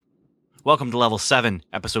Welcome to Level 7,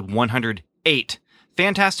 Episode 108,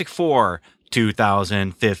 Fantastic Four,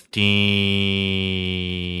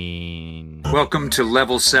 2015. Welcome to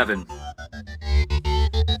Level 7,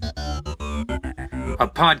 a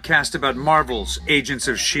podcast about Marvel's Agents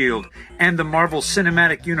of S.H.I.E.L.D. and the Marvel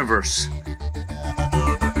Cinematic Universe.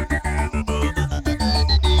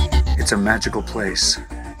 It's a magical place.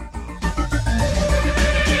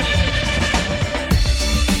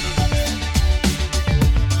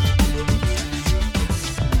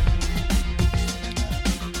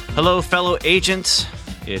 Hello, fellow agents.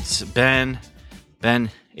 It's Ben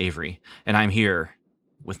Avery, and I'm here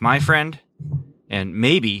with my friend, and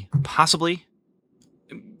maybe, possibly,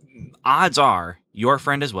 odds are, your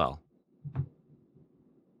friend as well.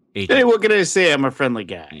 Agent. Hey, what can I say? I'm a friendly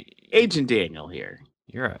guy. Agent Daniel here.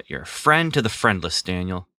 You're a friend to the friendless,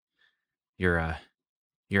 Daniel. You're a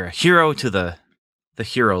hero to the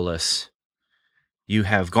heroless. You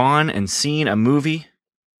have gone and seen a movie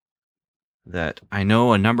that I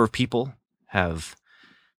know a number of people have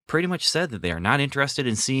pretty much said that they are not interested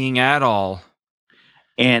in seeing at all.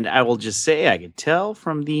 And I will just say, I could tell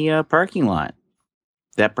from the parking lot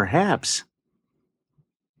that perhaps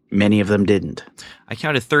many of them didn't. I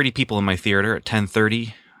counted 30 people in my theater at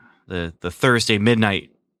 10:30, the Thursday midnight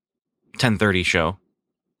 10:30 show.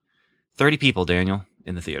 30 people, Daniel,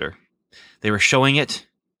 in the theater. They were showing it,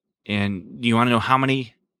 and do you want to know how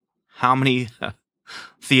many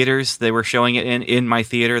theaters they were showing it in my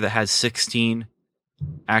theater that has 16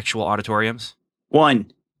 actual auditoriums?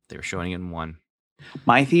 One. They were showing it in one.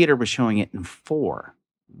 My theater was showing it in 4.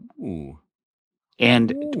 Ooh.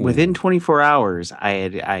 And within 24 hours,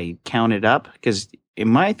 I counted up, because in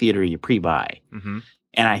my theater, you pre-buy. Mm-hmm.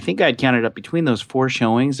 And I think I'd counted up between those 4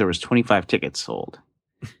 showings, there was 25 tickets sold.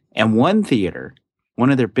 And one theater, one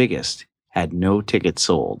of their biggest, had no tickets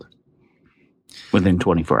sold within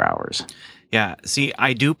 24 hours. Yeah, see,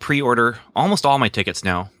 I do pre-order almost all my tickets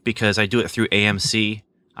now because I do it through AMC.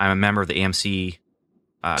 I'm a member of the AMC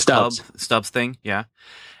Stubs thing, yeah.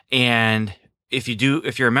 And if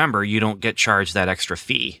you're a member, you don't get charged that extra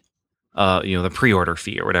fee, the pre-order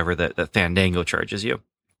fee or whatever that Fandango charges you.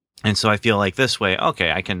 And so I feel like this way,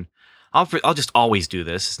 okay, I'll just always do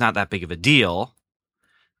this. It's not that big of a deal.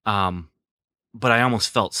 But I almost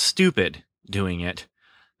felt stupid doing it.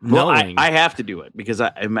 Well, I have to do it because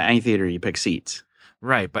in my theater you pick seats.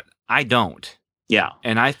 Right, but I don't. Yeah.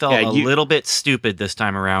 And I felt a little bit stupid this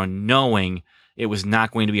time around, knowing it was not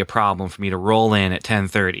going to be a problem for me to roll in at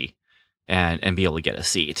 10:30 and be able to get a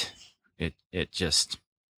seat. It just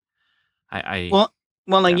Well,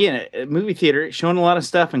 again, a movie theater showing a lot of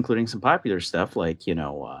stuff, including some popular stuff like,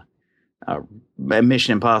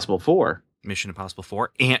 Mission Impossible 4. Mission Impossible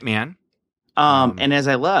 4, Ant-Man. And as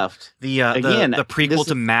I left, the prequel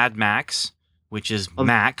to Mad Max, which is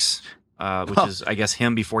Max, which is, I guess,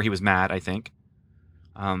 him before he was mad, I think.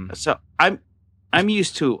 So I'm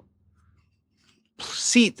used to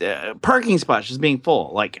parking spots just being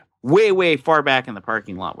full, like way far back in the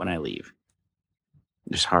parking lot when I leave.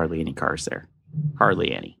 There's hardly any cars there,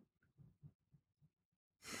 hardly any.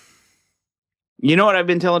 You know what I've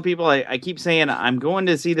been telling people? I keep saying I'm going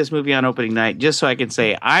to see this movie on opening night just so I can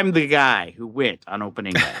say I'm the guy who went on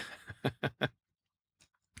opening night.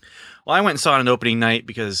 Well, I went and saw it on opening night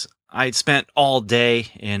because I'd spent all day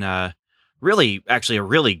in a really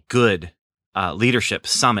good leadership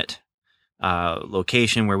summit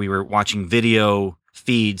location where we were watching video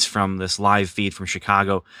feeds from this live feed from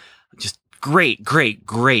Chicago. Just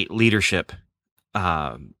great leadership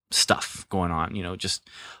stuff going on, just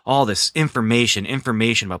all this information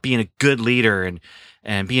about being a good leader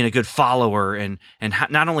and being a good follower and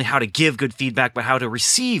not only how to give good feedback, but how to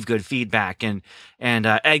receive good feedback. And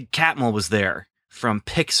Ed Catmull was there from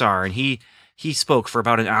Pixar, and he spoke for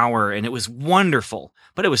about an hour, and it was wonderful,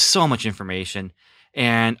 but it was so much information.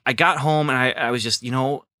 And I got home and I was just,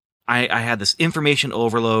 I had this information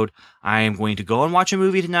overload. I am going to go and watch a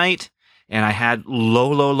movie tonight. And I had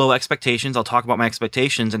low expectations. I'll talk about my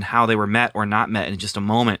expectations and how they were met or not met in just a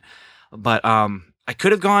moment. But I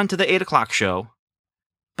could have gone to the 8 o'clock show,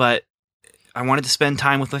 but I wanted to spend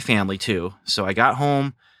time with my family too. So I got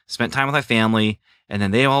home, spent time with my family, and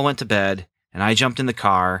then they all went to bed, and I jumped in the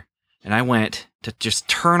car, and I went to just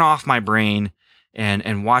turn off my brain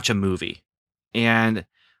and watch a movie. And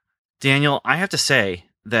Daniel, I have to say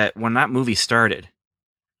that when that movie started,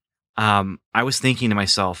 I was thinking to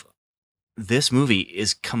myself, this movie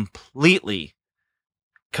is completely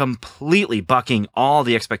bucking all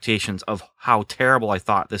the expectations of how terrible I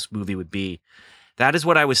thought this movie would be. That is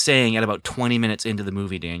what I was saying at about 20 minutes into the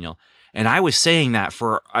movie, Daniel. And I was saying that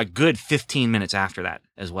for a good 15 minutes after that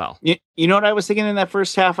as well. You know what I was thinking in that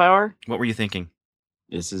first half hour? What were you thinking?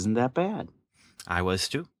 This isn't that bad. I was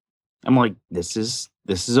too. I'm like, this is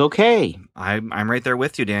okay. I'm right there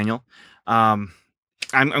with you, Daniel. I'm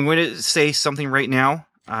going to say something right now.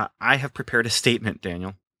 I have prepared a statement,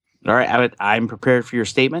 Daniel. All right, I'm prepared for your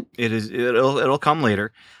statement. It'll come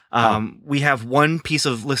later. We have one piece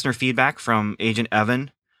of listener feedback from Agent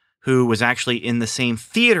Evan, who was actually in the same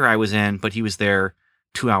theater I was in, but he was there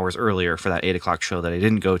 2 hours earlier for that 8 o'clock show that I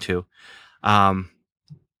didn't go to.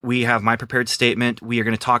 We have my prepared statement. We are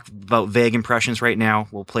going to talk about vague impressions right now.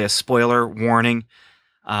 We'll play a spoiler warning.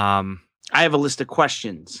 I have a list of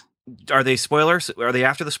questions. Are they spoilers? Are they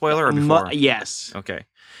after the spoiler or before? Yes. Okay.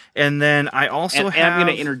 And then I also have... And I'm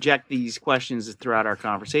going to interject these questions throughout our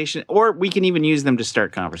conversation, or we can even use them to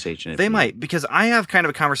start conversation. They might, because I have kind of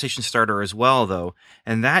a conversation starter as well, though,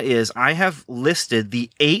 and that is I have listed the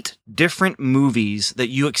 8 different movies that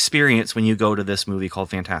you experience when you go to this movie called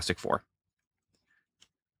Fantastic Four.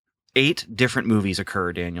 8 different movies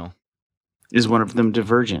occur, Daniel. Is one of them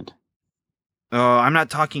Divergent? Oh, I'm not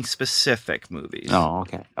talking specific movies. Oh,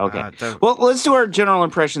 okay. Okay. Well, let's do our general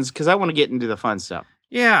impressions, because I want to get into the fun stuff.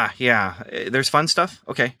 Yeah. There's fun stuff?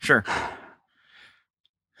 Okay, sure.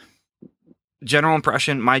 General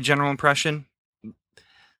impression, my general impression,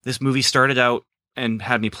 this movie started out and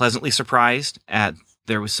had me pleasantly surprised at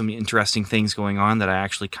there was some interesting things going on that I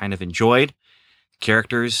actually kind of enjoyed.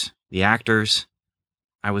 Characters, the actors,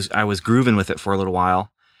 I was grooving with it for a little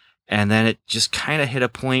while. And then it just kind of hit a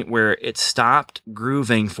point where it stopped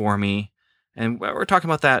grooving for me. And we're talking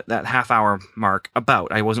about that half hour mark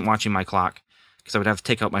I wasn't watching my clock, because I would have to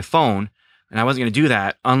take out my phone, and I wasn't going to do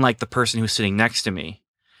that, unlike the person who's sitting next to me.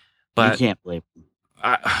 But you can't blame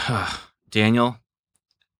Daniel, do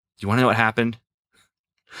you want to know what happened?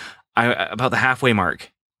 About the halfway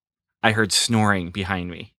mark, I heard snoring behind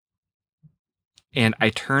me. And I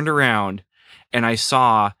turned around, and I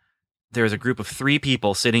saw there was a group of 3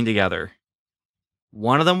 people sitting together.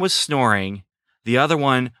 One of them was snoring. The other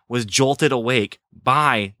one was jolted awake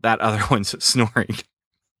by that other one's snoring.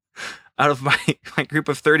 Out of my group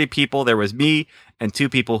of 30 people, there was me and 2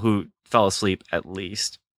 people who fell asleep at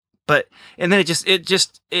least. And then it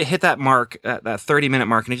hit that mark, that 30-minute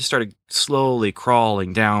mark, and it just started slowly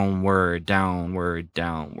crawling downward,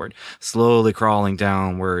 slowly crawling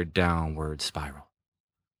downward spiral.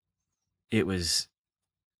 It was,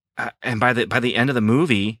 and by the end of the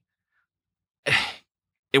movie,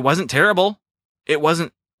 it wasn't terrible. It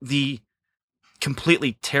wasn't the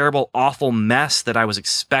completely terrible, awful mess that I was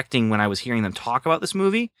expecting when I was hearing them talk about this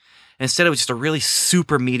movie. Instead, it was just a really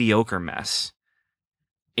super mediocre mess.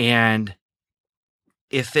 And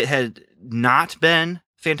if it had not been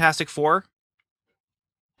Fantastic Four,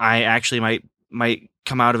 I actually might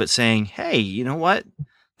come out of it saying, hey, you know what?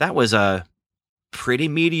 That was a pretty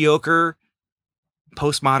mediocre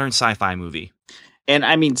postmodern sci-fi movie. And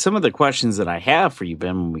I mean, some of the questions that I have for you,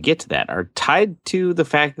 Ben, when we get to that, are tied to the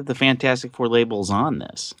fact that the Fantastic Four label's on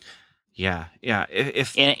this. Yeah.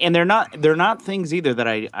 And they're not things either that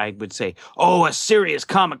I would say, oh, a serious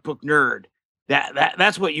comic book nerd.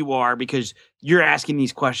 That's what you are, because you're asking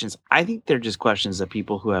these questions. I think they're just questions that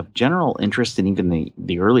people who have general interest in even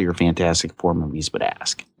the earlier Fantastic Four movies would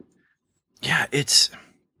ask. Yeah,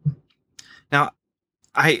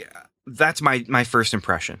 that's my first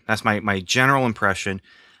impression. That's my general impression.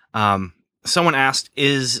 Someone asked,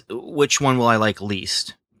 which one will I like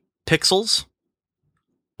least? Pixels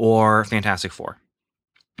or Fantastic Four?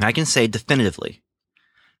 And I can say definitively,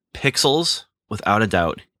 Pixels, without a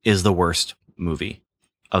doubt, is the worst movie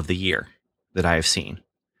of the year that I have seen.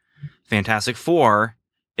 Fantastic Four,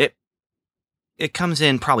 it comes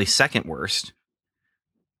in probably second worst,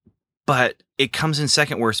 but it comes in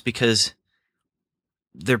second worst because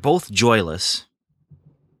they're both joyless.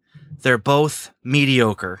 They're both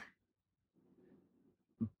mediocre.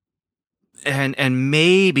 And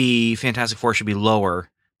maybe Fantastic Four should be lower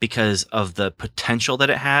because of the potential that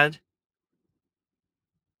it had.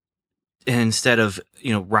 And instead of,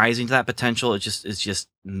 rising to that potential, it's just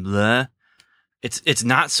bleh. It's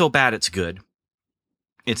not so bad it's good.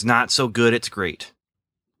 It's not so good it's great.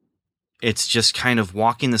 It's just kind of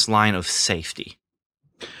walking this line of safety.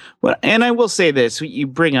 Well, and I will say this, you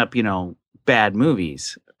bring up, bad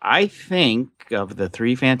movies. I think of the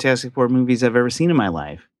 3 Fantastic Four movies I've ever seen in my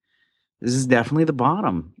life, this is definitely the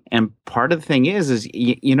bottom. And part of the thing is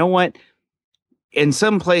you know what? In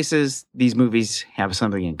some places, these movies have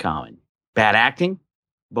something in common. Bad acting,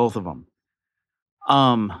 both of them.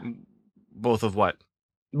 Both of what?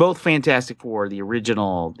 Both Fantastic Four, the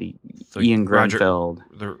original, the So Ian Roger-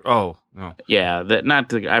 Grunfeld. Oh, no. Yeah,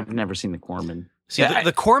 I've never seen the Corman. See,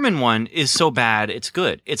 the Corman one is so bad, it's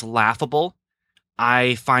good. It's laughable.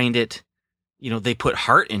 I find it, they put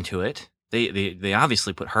heart into it. They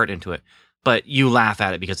obviously put heart into it, but you laugh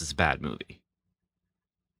at it because it's a bad movie.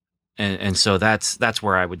 And so that's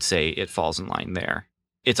where I would say it falls in line there.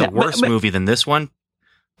 It's a worse movie than this one,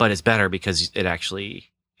 but it's better because it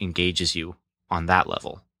actually engages you on that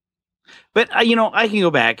level. But, I can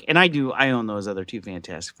go back, and I own those other two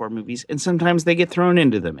Fantastic Four movies, and sometimes they get thrown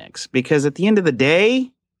into the mix, because at the end of the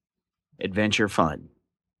day, adventure fun.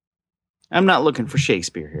 I'm not looking for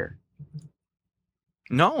Shakespeare here.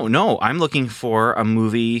 No, I'm looking for a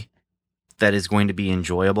movie that is going to be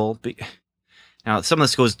enjoyable. Now, some of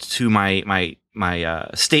this goes to my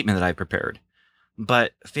statement that I prepared,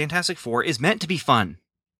 but Fantastic Four is meant to be fun.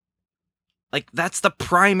 Like, that's the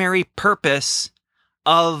primary purpose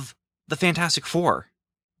of the Fantastic Four.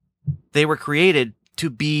 They were created to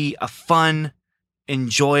be a fun,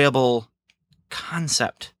 enjoyable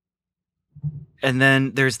concept. And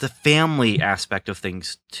then there's the family aspect of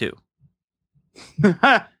things too.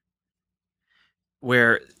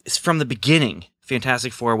 Where from the beginning,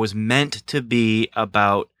 Fantastic Four was meant to be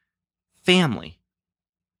about family.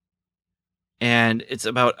 And it's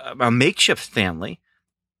about a makeshift family.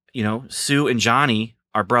 Sue and Johnny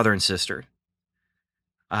are brother and sister.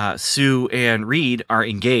 Sue and Reed are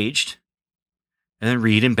engaged. And then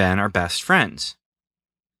Reed and Ben are best friends.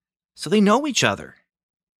 So they know each other.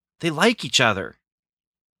 They like each other.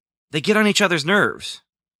 They get on each other's nerves.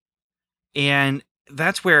 And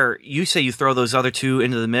that's where you say you throw those other two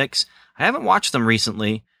into the mix. I haven't watched them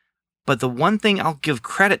recently, but the one thing I'll give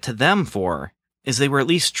credit to them for is they were at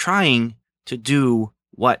least trying to do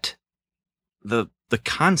what the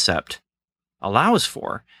concept allows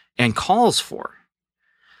for and calls for.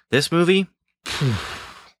 This movie,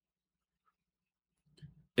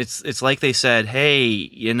 it's like they said, hey,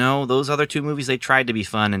 those other two movies, they tried to be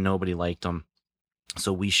fun and nobody liked them.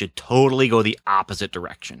 So we should totally go the opposite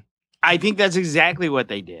direction. I think that's exactly what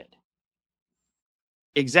they did.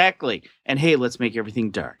 Exactly. And hey, let's make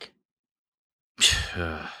everything dark.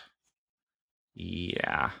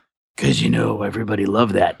 Yeah. Because everybody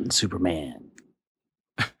loved that in Superman.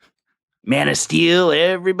 Man of Steel,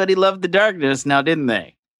 everybody loved the darkness now, didn't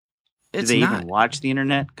they? Did they even watch the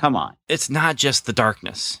internet? Come on. It's not just the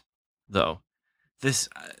darkness, though. I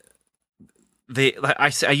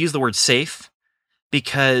use the word safe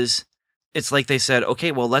because it's like they said,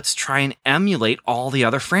 okay, well, let's try and emulate all the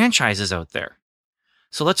other franchises out there.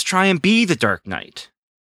 So let's try and be the Dark Knight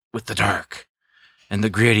with the dark and the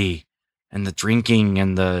gritty and the drinking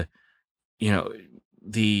and the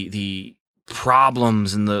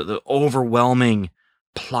problems and the overwhelming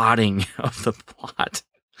plotting of the plot.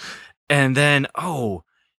 And then, you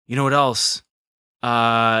know what else?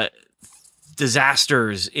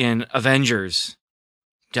 Disasters in Avengers.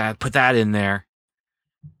 Put that in there.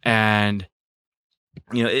 And,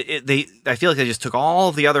 I feel like they just took all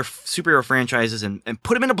of the other superhero franchises and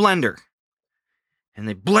put them in a blender. And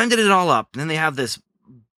they blended it all up. And then they have this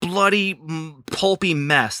bloody, pulpy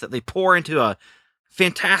mess that they pour into a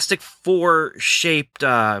Fantastic Four-shaped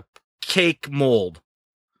cake mold.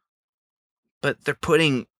 But they're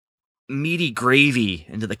putting meaty gravy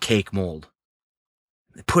into the cake mold.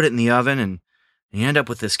 They put it in the oven, and you end up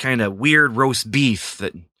with this kind of weird roast beef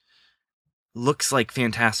that looks like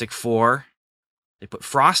Fantastic Four. They put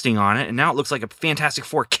frosting on it, and now it looks like a Fantastic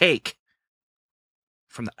Four cake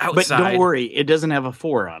from the outside. But don't worry, it doesn't have a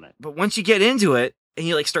 4 on it. But once you get into it, and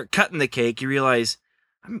you start cutting the cake, you realize,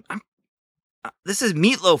 this is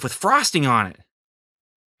meatloaf with frosting on it.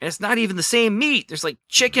 And it's not even the same meat. There's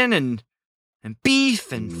chicken and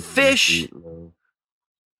beef and fish.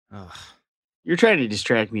 Ugh. You're trying to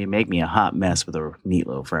distract me and make me a hot mess with a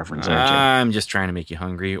meatloaf reference, aren't you? I'm just trying to make you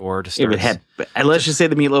hungry or to start. Let's just say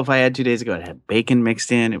the meatloaf I had 2 days ago, it had bacon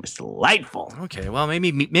mixed in. It was delightful. Okay, well,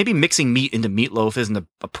 maybe mixing meat into meatloaf isn't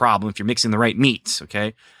a problem if you're mixing the right meats,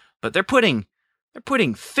 okay? But they're putting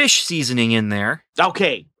fish seasoning in there.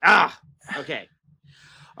 Okay. Okay.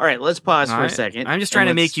 All right, let's pause for a second. I'm just trying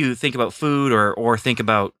to make you think about food or think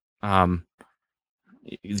about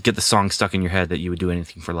get the song stuck in your head that you would do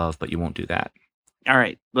anything for love, but you won't do that. All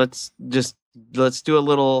right, let's do a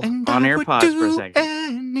little on-air pause for a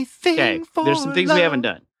second. Okay, there's some things we haven't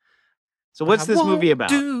done. So what's this movie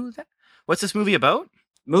about? What's this movie about?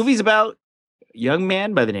 Movie's about a young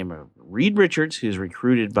man by the name of Reed Richards, who's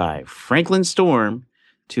recruited by Franklin Storm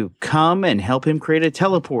to come and help him create a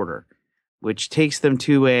teleporter, which takes them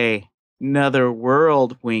to another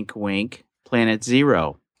world, wink, wink, Planet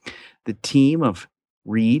Zero. The team of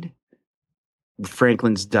Reed,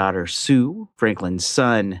 Franklin's daughter Sue, Franklin's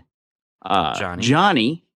son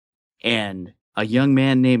Johnny, and a young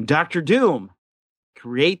man named Dr. Doom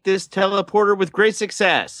create this teleporter with great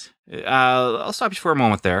success. I'll stop you for a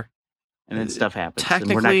moment there. And then stuff happens.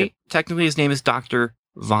 Technically, his name is Dr.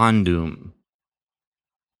 Von Doom.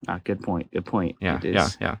 Good point. Good point. Yeah,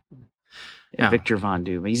 yeah. Victor Von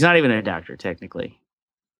Doom. He's not even a doctor, technically.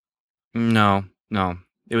 No.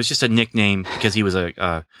 It was just a nickname because he was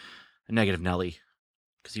a negative Nelly.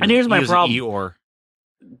 And here's my problem. Eeyore.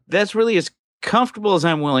 That's really as comfortable as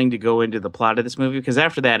I'm willing to go into the plot of this movie, because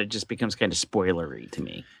after that, it just becomes kind of spoilery to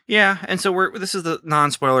me. Yeah, and so this is the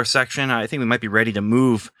non-spoiler section. I think we might be ready to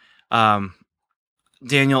move.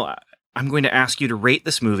 Daniel, I'm going to ask you to rate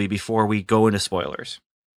this movie before we go into spoilers.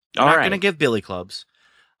 I'm not going to give Billy Clubs.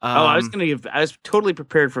 I was totally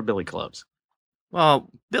prepared for Billy Clubs. Well,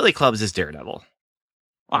 Billy Clubs is Daredevil.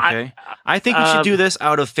 Well, okay. I think we should do this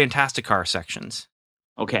out of Fantastic Car sections.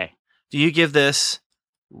 Okay. Do you give this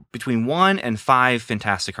between 1 and 5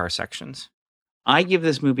 Fantastic Car sections? I give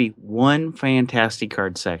this movie 1 Fantastic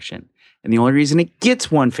Car section. And the only reason it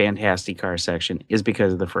gets 1 Fantastic Car section is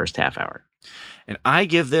because of the first half hour. And I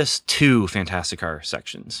give this 2 Fantastic Car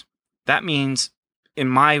sections. That means in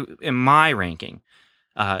my ranking,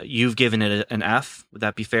 you've given it an F. Would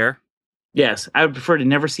that be fair? Yes, I would prefer to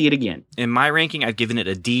never see it again. In my ranking, I've given it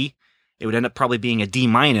a D. It would end up probably being a D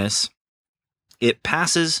minus. It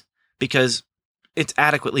passes because it's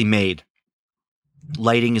adequately made.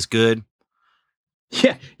 Lighting is good.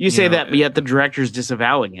 Yeah, you say that, but yet the director's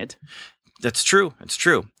disavowing it. That's true. It's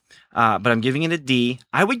true. But I'm giving it a D.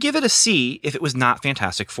 I would give it a C if it was not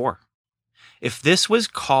Fantastic Four. If this was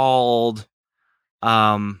called...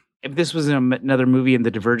 if this was another movie in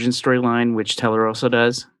the Divergent storyline, which Teller also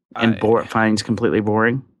does, and finds completely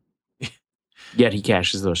boring, yet he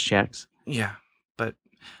cashes those checks. Yeah, but...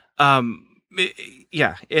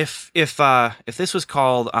 yeah, if this was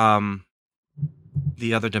called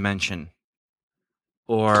The Other Dimension,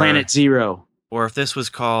 or Planet Zero, or if this was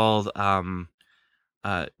called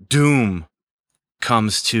Doom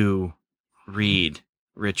Comes to Reed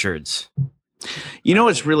Richards. You know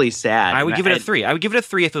what's really sad? I would give it a 3. I would give it a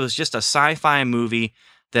 3 if it was just a sci-fi movie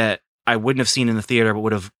that I wouldn't have seen in the theater, but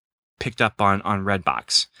would have picked up on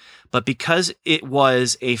Redbox. But because it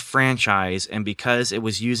was a franchise and because it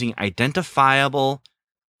was using identifiable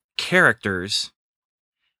characters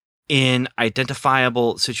in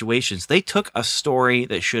identifiable situations, they took a story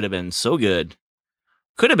that should have been so good,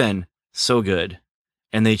 could have been so good,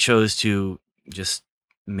 and they chose to just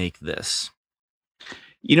make this.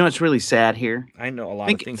 You know what's really sad here? I know a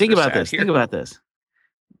lot of things. Think about this. Think about this.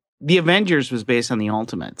 The Avengers was based on the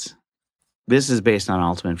Ultimates. This is based on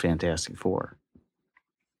Ultimate Fantastic Four.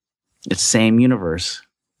 It's same universe,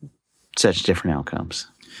 such different outcomes.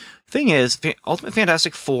 Thing is, Ultimate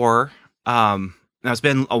Fantastic Four. Now it's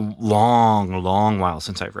been a long while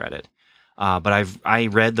since I've read it, but I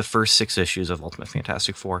read the first 6 issues of Ultimate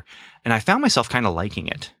Fantastic Four, and I found myself kind of liking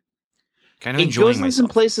it, kind of enjoying myself. It goes in some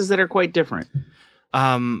places that are quite different.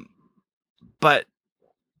 But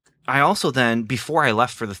I also then, before I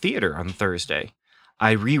left for the theater on Thursday,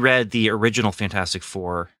 I reread the original Fantastic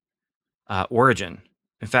Four origin.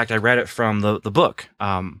 In fact, I read it from the book,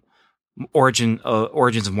 Origins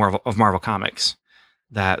of Marvel Comics,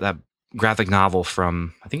 that graphic novel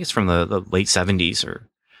from, I think it's from the late 70s or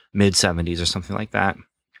mid 70s or something like that.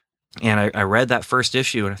 And I read that first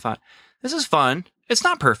issue and I thought, this is fun. It's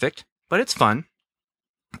not perfect, but it's fun.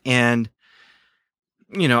 And,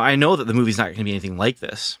 I know that the movie's not going to be anything like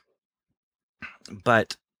this,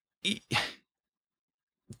 but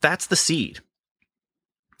that's the seed.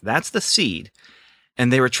 That's the seed.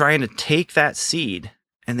 And they were trying to take that seed,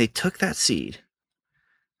 and they took that seed,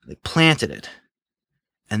 they planted it,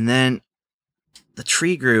 and then the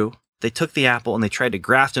tree grew. They took the apple and they tried to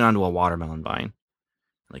graft it onto a watermelon vine.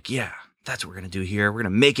 Like, yeah, that's what we're going to do here. We're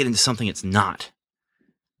going to make it into something it's not.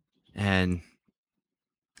 And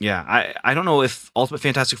yeah, I don't know if Ultimate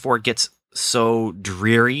Fantastic Four gets so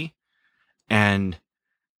dreary and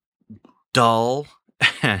dull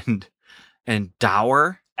and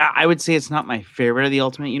dour. I would say it's not my favorite of the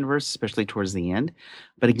Ultimate Universe, especially towards the end.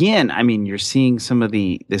 But again, I mean, you're seeing some of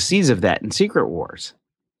the seeds of that in Secret Wars.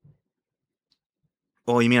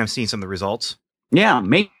 Oh, you mean I'm seeing some of the results? Yeah,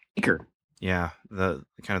 Maker. Yeah, the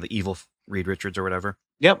kind of the evil Reed Richards or whatever.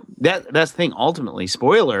 Yep, that's the thing. Ultimately,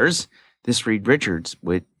 spoilers. This Reed Richards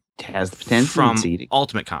has the potential from to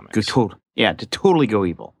Ultimate Comics. To totally go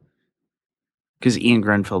evil. Because Ian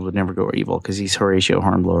Grunfeld would never go evil because he's Horatio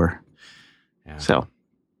Hornblower. Yeah. So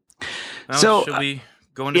should we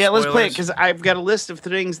go into Yeah, spoilers? let's play it because I've got a list of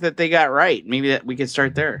things that they got right. Maybe that we could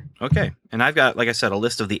start there. Okay. And I've got, like I said, a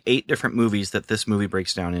list of the 8 different movies that this movie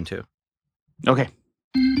breaks down into. Okay.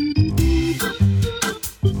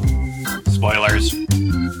 Spoilers.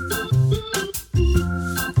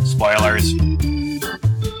 Spoilers.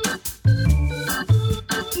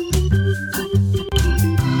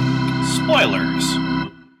 Spoilers.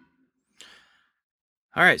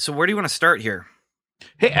 All right. So where do you want to start here?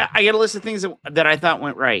 Hey, I got a list of things that I thought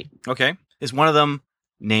went right. Okay. Is one of them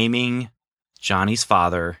naming Johnny's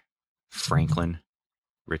father Franklin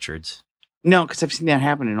Richards? No, because I've seen that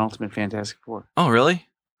happen in Ultimate Fantastic Four. Oh, really?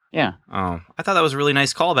 Yeah. Oh, I thought that was a really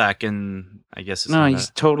nice callback, and I guess it's No, not he's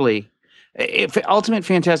totally. If Ultimate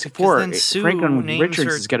Fantastic 'Cause Four, then Sue Franklin names Richards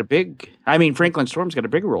her- has got a big. I mean, Franklin Storm's got a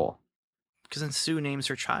big role. because then Sue names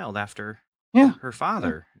her child after Yeah, her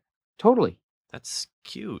father. totally. That's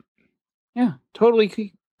cute. Yeah,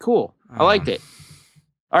 totally cool. I liked Oh. it.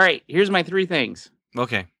 All right, here's my 3 things.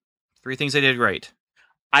 Okay. 3 things they did right.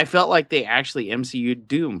 I felt like they actually MCU'd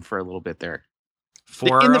Doom for a little bit there.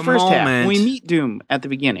 For in the a first half, moment, when we meet Doom at the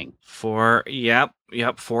beginning. for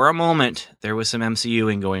for a moment, there was some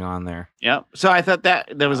MCUing going on there. Yep. So I thought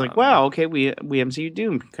that was like, wow, okay, we MCU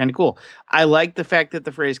Doom, kind of cool. I like the fact that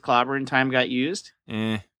the phrase "clobber in time" got used.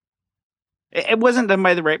 It wasn't done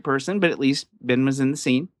by the right person, but at least Ben was in the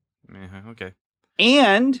scene, Okay.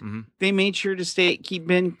 and Mhm. they made sure to keep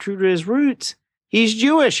Ben true to his roots. He's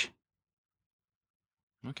Jewish.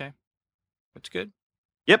 Okay. That's good.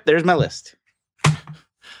 Yep. There's my list.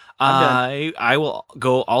 I'm I will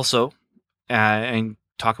go also and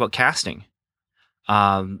talk about casting.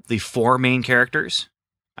 The 4 main characters,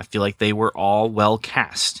 I feel like they were all well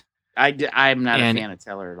cast. I'm not And- a fan of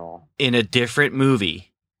Teller at all. In a different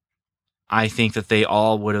movie, I think that they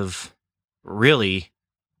all would have really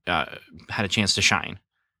had a chance to shine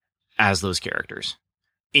as those characters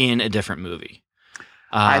in a different movie.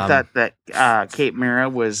 I thought that Kate Mara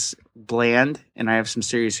was bland, and I have some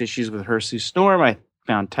serious issues with her Sue Storm. I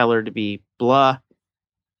found Teller to be blah,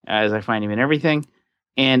 as I find him in everything.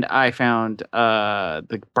 And I found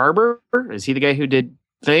the barber. Is he the guy who did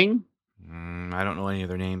Thing? I don't know any of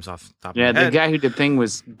their names off the top Yeah, of my the head. guy who did Thing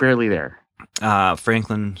was barely there.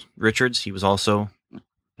 Franklin Richards, he was also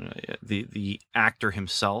the actor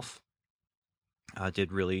himself.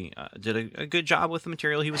 Did a good job with the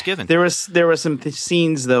material he was given. There was some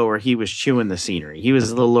scenes though where he was chewing the scenery. He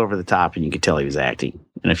was a little over the top, and you could tell he was acting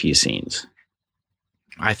in a few scenes.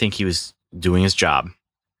 I think he was doing his job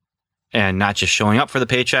and not just showing up for the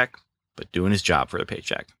paycheck, but doing his job for the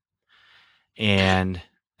paycheck. And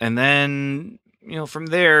then, from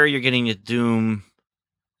there, you're getting to Doom.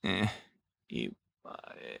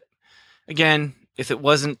 Again, if it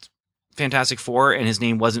wasn't Fantastic Four and his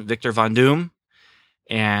name wasn't Victor Von Doom,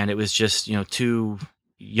 and it was just, 2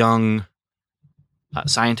 young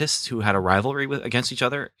scientists who had a rivalry against each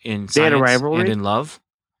other in They had a science rivalry? and in love.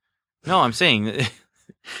 No, I'm saying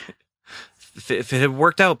if it had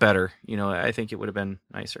worked out better, I think it would have been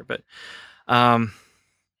nicer. But,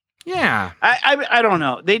 yeah. I don't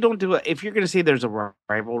know. They don't do it. If you're going to say there's a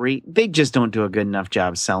rivalry, they just don't do a good enough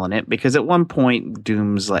job selling it. Because at one point,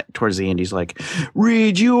 Doom's like towards the end, he's like,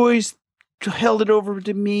 "Reed, you always held it over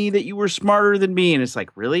to me that you were smarter than me," and it's like,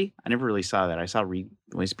 really? I never really saw that. I saw Reed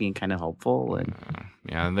always being kind of helpful, and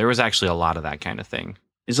Yeah, there was actually a lot of that kind of thing.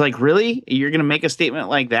 it's like, really? You're going to make a statement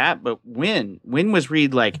like that? But when was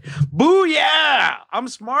Reed like, "Boo, yeah, I'm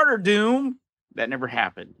smarter, Doom"? That never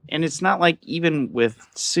happened. And it's not like even with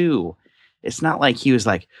Sue, it's not like he was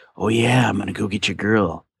like, "Oh yeah, I'm going to go get your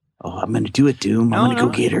girl. Oh, I'm going to do it, Doom. I'm going to go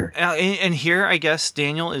get her." And here, I guess,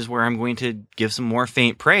 Daniel, is where I'm going to give some more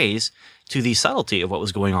faint praise to the subtlety of what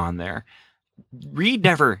was going on there. Reed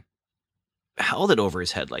never held it over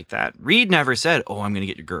his head like that. Reed never said, "Oh, I'm going to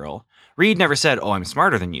get your girl." Reed never said, "Oh, I'm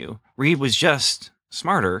smarter than you." Reed was just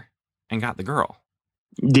smarter and got the girl.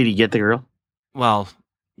 Did he get the girl? Well,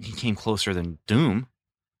 he came closer than Doom.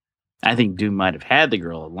 I think Doom might have had the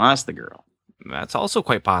girl and lost the girl. That's also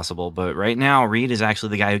quite possible. But right now, Reed is actually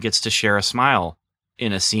the guy who gets to share a smile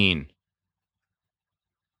in a scene.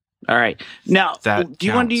 All right. Now, That do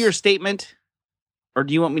you want to do counts. your statement? Or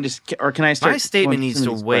do you want me to, or can I start? My statement going needs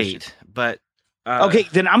through to these wait, questions? but... Okay,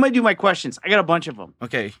 then I'm going to do my questions. I got a bunch of them.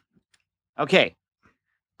 Okay. Okay.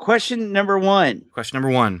 Question number 1. Question number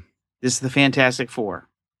 1. This is the Fantastic Four.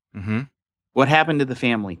 Mm-hmm. What happened to the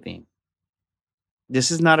family theme? This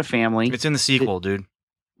is not a family. It's in the sequel, dude.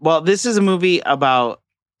 Well, this is a movie about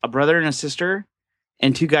a brother and a sister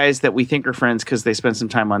and 2 guys that we think are friends because they spent some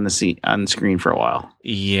time on the screen for a while.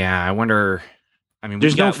 Yeah, I wonder. I mean,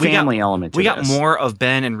 There's no family element to We got this. more of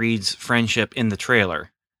Ben and Reed's friendship in the trailer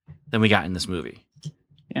than we got in this movie.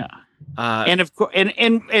 Yeah. Uh, And of course,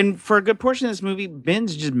 and for a good portion of this movie,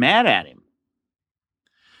 Ben's just mad at him.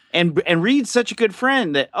 And Reed's such a good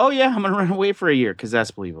friend that, oh yeah, I'm gonna run away for a year because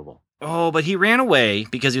that's believable. Oh, but he ran away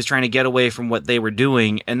because he was trying to get away from what they were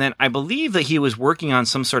doing. And then I believe that he was working on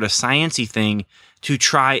some sort of sciencey thing to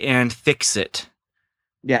try and fix it.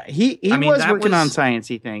 Yeah, he I mean, was that working on was-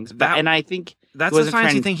 sciencey things, that- and I think That's the wasn't sciencey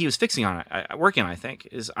trying- thing he was fixing on it. Working on, I think,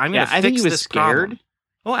 is I'm going to I fix think he was this scared. problem.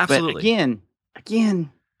 Oh, absolutely. But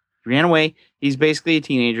again, ran away. He's basically a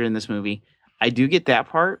teenager in this movie. I do get that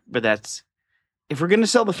part, but that's if we're going to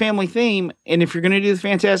sell the family theme, and if you're going to do the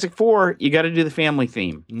Fantastic Four, you got to do the family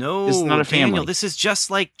theme. No, This is not a Daniel, family. this is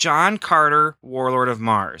just like John Carter, Warlord of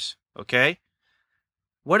Mars. Okay?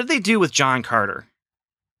 What did they do with John Carter?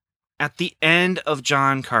 At the end of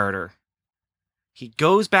John Carter, he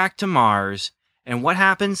goes back to Mars, and what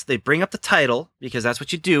happens? They bring up the title, because that's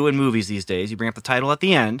what you do in movies these days. You bring up the title at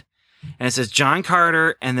the end, and it says John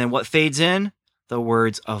Carter, and then what fades in? The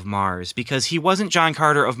words of Mars, because he wasn't John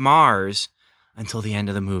Carter of Mars until the end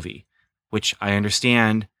of the movie, which I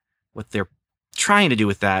understand what they're trying to do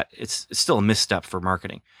with that. It's still a misstep for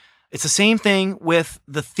marketing. It's the same thing with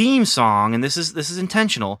the theme song, and this is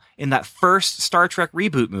intentional. In that first Star Trek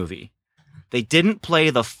reboot movie, they didn't play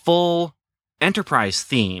the full Enterprise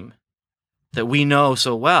theme that we know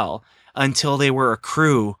so well until they were a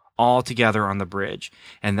crew all together on the bridge.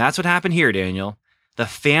 And that's what happened here, Daniel. The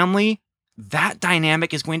family, that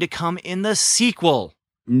dynamic is going to come in the sequel.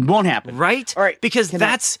 Won't happen. Right? All right. Because Can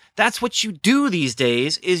that's what you do these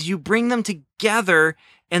days is you bring them together,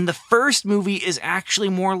 and the first movie is actually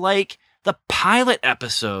more like the pilot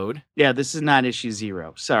episode. Yeah, this is not issue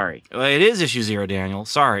 0. Sorry. Well, it is issue 0, Daniel.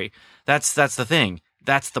 Sorry. That's the thing.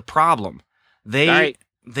 That's the problem. All right.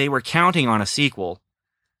 They were counting on a sequel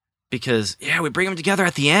because we bring them together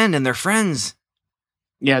at the end and they're friends.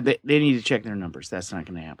 Yeah, they need to check their numbers. That's not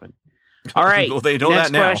going to happen. All right. Well, they know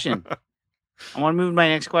next that now. question. I want to move to my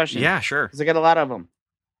next question. Yeah, sure. Because I got a lot of them.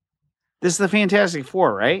 This is the Fantastic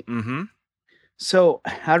Four, right? Mm-hmm. So,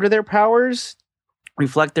 how do their powers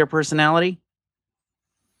reflect their personality?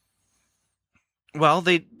 Well,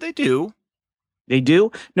 they do. They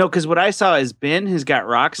do? No, because what I saw is Ben has got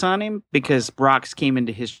rocks on him because rocks came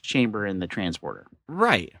into his chamber in the transporter.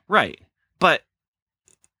 Right. But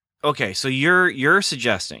okay, so you're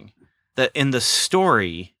suggesting that in the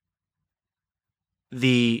story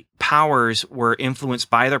the powers were influenced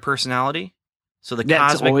by their personality? So the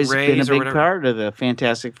That's cosmic always rays been a or big whatever. part of the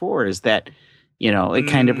Fantastic Four is that, it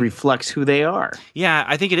kind of reflects who they are. Yeah,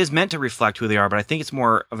 I think it is meant to reflect who they are, but I think it's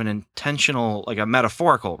more of an intentional, like a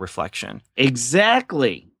metaphorical reflection.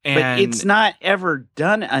 Exactly. But And- it's not ever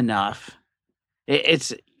done enough.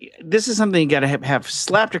 This is something you got to have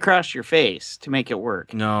slapped across your face to make it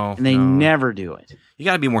work. No, And they no. never do it. You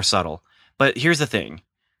got to be more subtle. But here's the thing: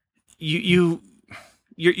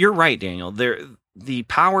 you're right, Daniel. The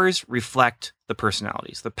powers reflect the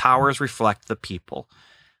personalities. The powers reflect the people.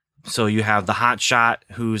 So you have the hot shot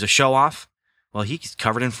who's a show off. Well, he's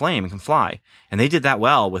covered in flame and can fly, and they did that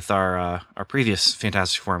well with our previous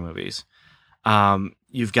Fantastic Four movies.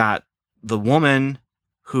 You've got the woman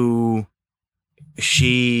who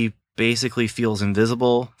she basically feels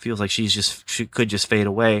invisible, feels like she could just fade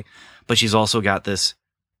away, but she's also got this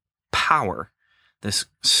power, this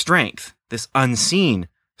strength, this unseen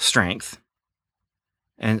strength.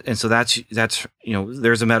 And so that's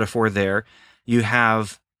there's a metaphor there. You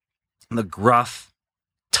have the gruff,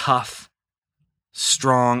 tough,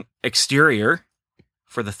 strong exterior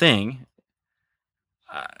for the Thing.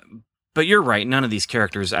 But you're right, none of these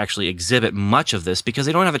characters actually exhibit much of this because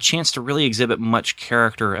they don't have a chance to really exhibit much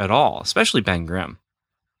character at all, especially Ben Grimm.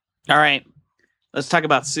 All right. Let's talk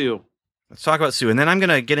about Sue. Let's talk about Sue, and then I'm going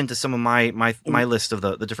to get into some of my list of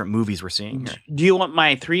the different movies we're seeing here. Do you want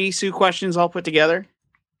my 3 Sue questions all put together?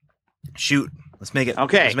 Shoot, let's make it.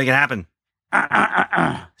 Okay. Let's make it happen.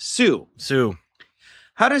 Sue. Sue.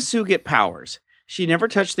 How does Sue get powers? She never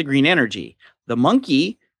touched the green energy. The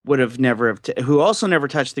monkey would have who also never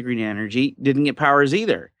touched the green energy, didn't get powers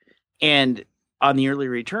either. And on the early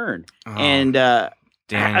return. Oh, And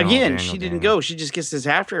Daniel, she didn't go. She just gets this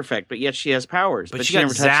after effect, but yet she has powers. But But she she got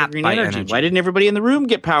never touched zapped the green by energy. energy. Why didn't everybody in the room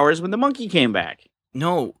get powers when the monkey came back?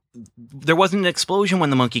 No, there wasn't an explosion when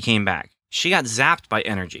the monkey came back. She got zapped by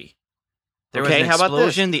energy. There was Okay, an how about this?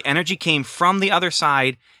 explosion. The energy came from the other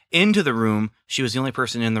side into the room. She was the only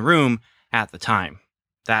person in the room at the time.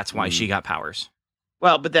 That's why she got powers.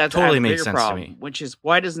 Well, but that's Totally a makes bigger sense to problem, me. which is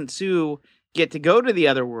why doesn't Sue get to go to the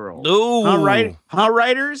other world? Ooh. Huh,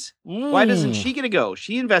 writers? Why doesn't Ooh. she get to go?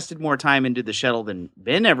 She invested more time into the shuttle than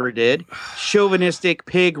Ben ever did. Chauvinistic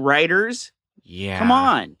pig writers. Yeah. Come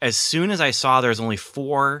on. As soon as I saw there's only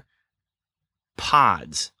 4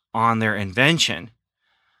 pods on their invention,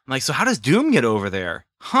 I'm like, so how does Doom get over there?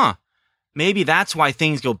 Huh. Maybe that's why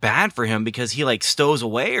things go bad for him, because he like stows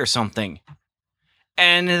away or something.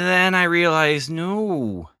 And then I realized,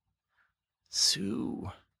 no. Sue.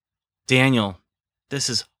 Daniel, this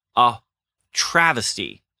is a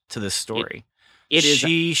travesty to this story. It is.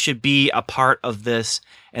 She should be a part of this,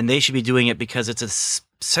 and they should be doing it because it's a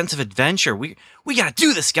sense of adventure. We got to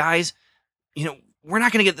do this, guys. You know, we're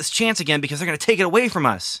not going to get this chance again because they're going to take it away from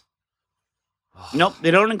us. Nope,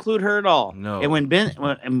 they don't include her at all. No. And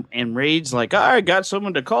when and Raid's like, I got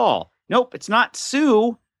someone to call. Nope, it's not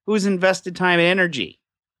Sue who's invested time and energy.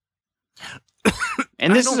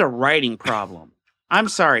 And this is a writing problem. I'm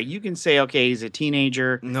sorry. You can say, okay, he's a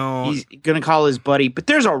teenager. No. He's going to call his buddy, but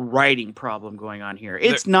there's a writing problem going on here.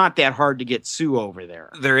 It's not that hard to get Sue over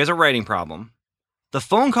there. There is a writing problem. The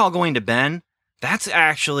phone call going to Ben, that's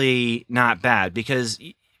actually not bad because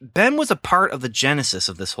Ben was a part of the genesis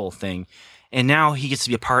of this whole thing, and now he gets to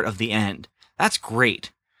be a part of the end. That's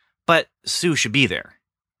great. But Sue should be there.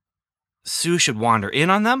 Sue should wander in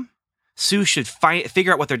on them. Sue should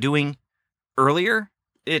figure out what they're doing earlier.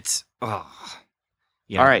 It's...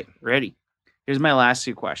 Yeah. All right, ready. Here's my last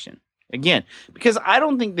Sue question. Again, because I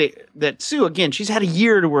don't think that Sue, again, she's had a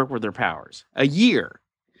year to work with her powers. A year.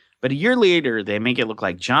 But a year later, they make it look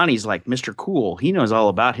like Johnny's like Mr. Cool. He knows all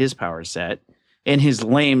about his power set and his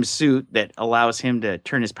lame suit that allows him to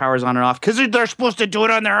turn his powers on and off because they're supposed to do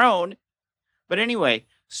it on their own. But anyway,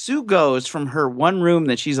 Sue goes from her one room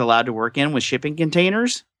that she's allowed to work in with shipping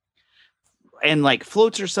containers and like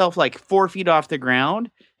floats herself like 4 feet off the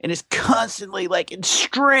ground and is constantly like in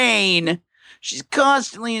strain. She's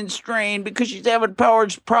constantly in strain because she's having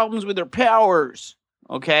problems with her powers.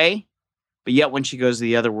 Okay? But yet when she goes to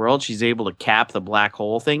the other world, she's able to cap the black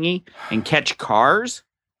hole thingy and catch cars.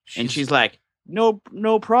 And she's like, no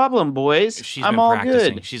problem, boys. I'm all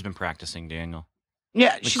good. She's been practicing, Daniel.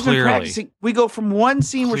 Yeah, she's been practicing. We go from one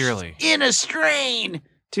scene where she's in a strain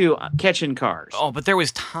to catching cars. Oh, but there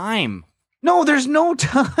was time. No, there's no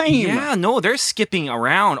time. Yeah, no, they're skipping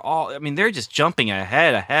around they're just jumping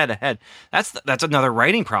ahead. That's another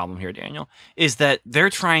writing problem here, Daniel, is that they're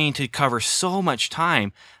trying to cover so much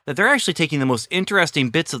time that they're actually taking the most interesting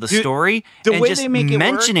bits of the story and just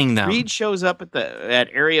mentioning them. Reed shows up at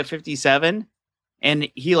Area 57 and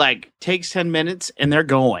he like takes 10 minutes and they're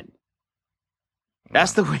going.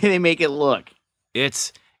 That's the way they make it look.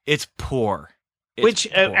 It's poor.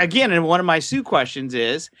 Again, and one of my Sue questions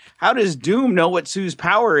is, how does Doom know what Sue's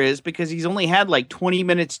power is? Because he's only had like 20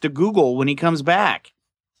 minutes to Google when he comes back.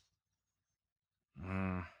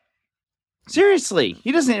 Seriously,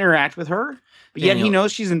 he doesn't interact with her, but yet he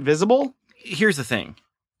knows she's invisible. Here's the thing.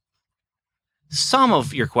 Some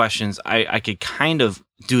of your questions, I could kind of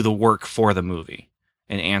do the work for the movie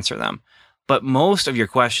and answer them. But most of your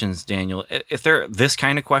questions, Daniel, if they're this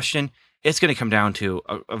kind of question, it's going to come down to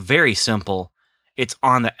a very simple... It's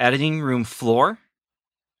on the editing room floor,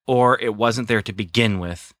 or it wasn't there to begin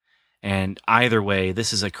with. And either way,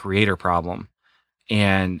 this is a creator problem.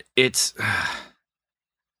 And there's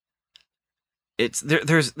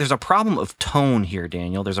a problem of tone here,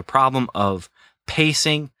 Daniel. There's a problem of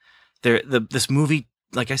pacing. This movie,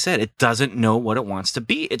 like I said, it doesn't know what it wants to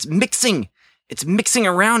be. It's mixing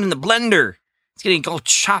around in the blender. It's getting all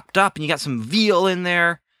chopped up, and you got some veal in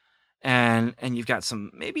there. And you've got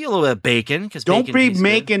maybe a little bit of bacon. Don't be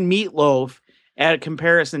making meatloaf at a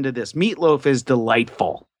comparison to this. Meatloaf is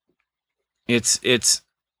delightful. It's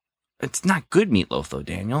not good meatloaf though,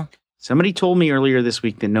 Daniel. Somebody told me earlier this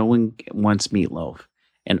week that no one wants meatloaf.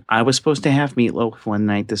 And I was supposed to have meatloaf one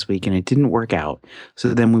night this week and it didn't work out.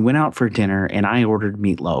 So then we went out for dinner and I ordered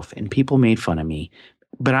meatloaf and people made fun of me.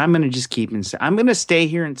 But I'm going to just I'm going to stay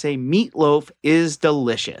here and say meatloaf is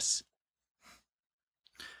delicious.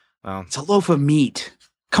 Well, it's a loaf of meat.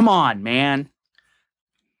 Come on, man.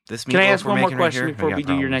 Can I ask one more question before we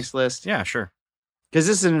do your next list? Yeah, sure. Because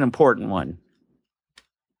this is an important one.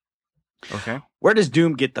 Okay. Where does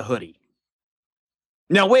Doom get the hoodie?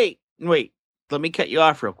 Now, wait. Let me cut you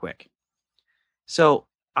off real quick. So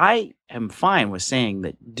I am fine with saying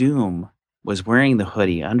that Doom was wearing the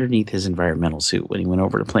hoodie underneath his environmental suit when he went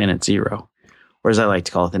over to Planet Zero, or as I like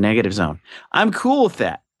to call it, the negative zone. I'm cool with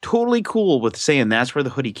that. Totally cool with saying that's where the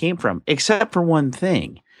hoodie came from, except for one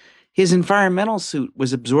thing. His environmental suit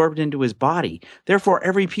was absorbed into his body. Therefore,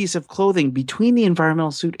 every piece of clothing between the environmental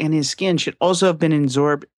suit and his skin should also have been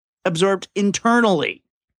absorbed internally.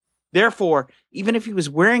 Therefore, even if he was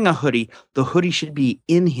wearing a hoodie, the hoodie should be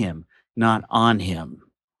in him, not on him.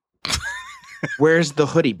 Where's the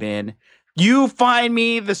hoodie, Ben? You find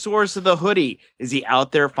me the source of the hoodie. Is he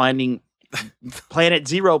out there finding Planet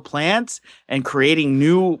Zero plants and creating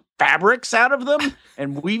new fabrics out of them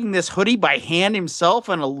and weaving this hoodie by hand himself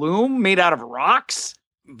on a loom made out of rocks?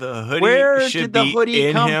 The hoodie Where should did the be hoodie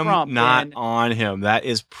in come him, from, not Ben? on him. That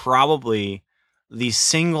is probably the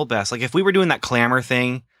single best. Like if we were doing that clamor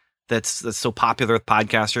thing that's so popular with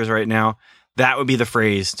podcasters right now, that would be the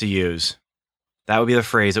phrase to use. That would be the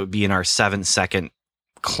phrase that would be in our 7-second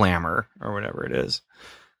clamor or whatever it is.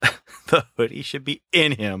 The hoodie should be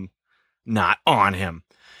in him, not on him.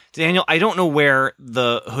 Daniel, I don't know where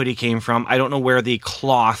the hoodie came from. I don't know where the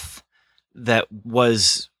cloth that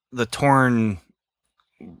was the torn,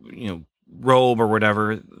 robe or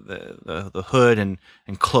whatever, the hood and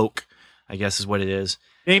cloak, I guess is what it is.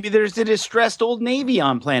 Maybe there's a distressed Old Navy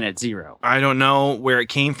on Planet Zero. I don't know where it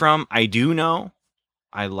came from. I do know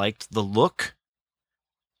I liked the look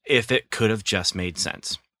if it could have just made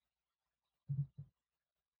sense.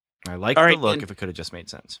 I liked All the right, look and if it could have just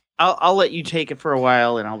made sense. I'll let you take it for a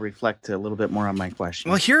while, and I'll reflect a little bit more on my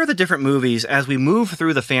question. Well, here are the different movies as we move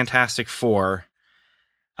through the Fantastic Four.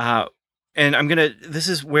 And this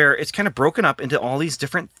is where it's kind of broken up into all these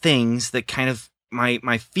different things that kind of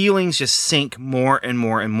my feelings just sink more and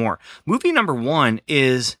more and more. Movie number 1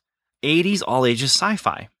 is 80s all ages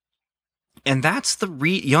sci-fi. And that's the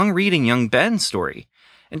young Reed and young Ben story.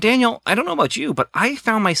 And Daniel, I don't know about you, but I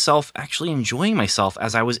found myself actually enjoying myself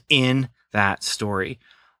as I was in that story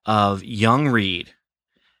of young Reed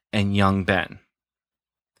and young Ben.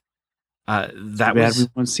 Too bad we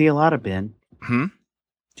won't see a lot of Ben.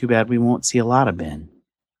 Too bad we won't see a lot of Ben.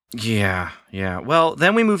 Yeah. Well,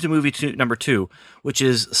 then we move to movie number 2, which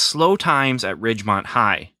is Slow Times at Ridgemont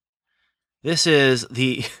High. This is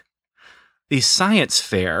the science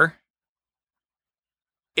fair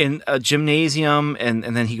in a gymnasium, and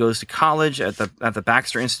then he goes to college at the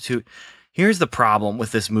Baxter Institute. Here's the problem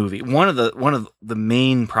with this movie. One of the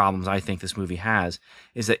main problems I think this movie has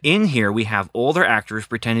is that in here we have older actors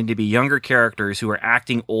pretending to be younger characters who are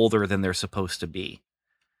acting older than they're supposed to be.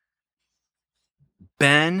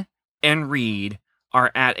 Ben and Reed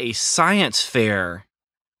are at a science fair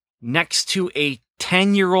next to a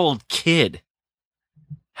 10-year-old kid.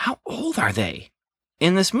 How old are they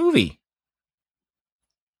in this movie?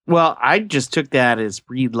 Well, I just took that as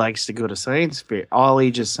Reed likes to go to science fair, all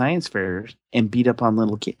ages science fairs, and beat up on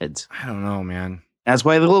little kids. I don't know, man. That's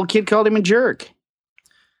why the little kid called him a jerk.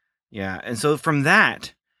 Yeah, and so from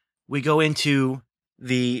that, we go into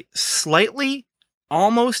the slightly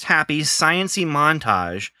almost happy science-y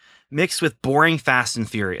montage mixed with boring Fast and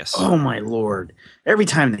Furious. Oh, my Lord. Every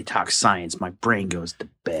time they talk science, my brain goes to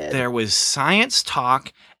bed. There was science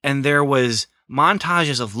talk, and there was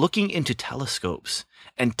montages of looking into telescopes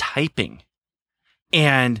and typing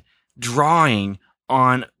and drawing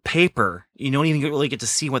on paper. You don't even really get to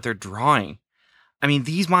see what they're drawing. I mean,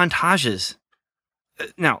 these montages.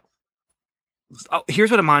 Now,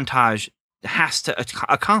 here's what a montage has to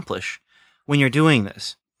accomplish when you're doing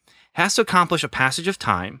this. It has to accomplish a passage of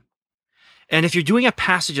time. And if you're doing a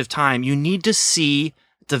passage of time, you need to see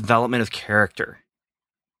development of character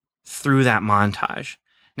through that montage.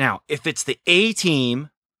 Now, if it's the A-team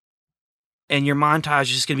and your montage is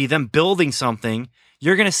just going to be them building something,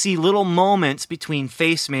 you're going to see little moments between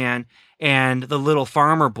Faceman and the little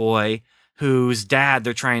farmer boy whose dad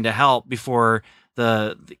they're trying to help before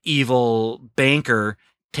the evil banker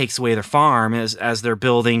takes away their farm as they're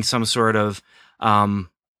building some sort of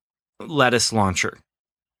lettuce launcher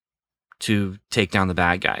to take down the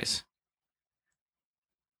bad guys.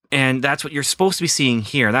 And that's what you're supposed to be seeing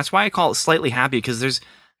here. That's why I call it slightly happy, because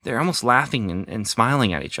they're almost laughing and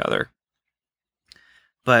smiling at each other.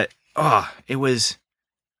 But this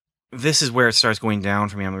is where it starts going down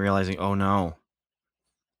for me. I'm realizing, oh no,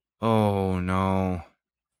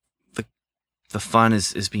 the fun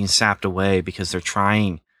is being sapped away because they're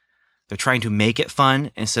trying to make it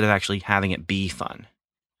fun instead of actually having it be fun.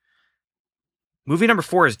 Movie number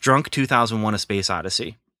 4 is Drunk 2001: A Space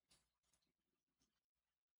Odyssey.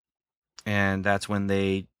 And that's when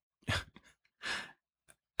they,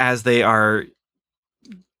 as they are,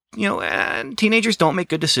 teenagers don't make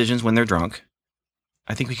good decisions when they're drunk.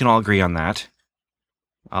 I think we can all agree on that.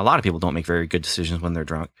 A lot of people don't make very good decisions when they're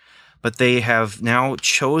drunk. But they have now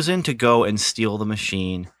chosen to go and steal the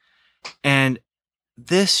machine. And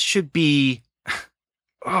this should be...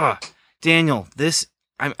 Daniel, this...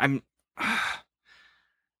 I'm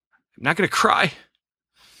not going to cry.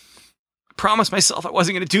 I promised myself I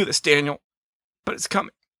wasn't going to do this, Daniel. But it's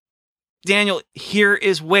coming. Daniel, here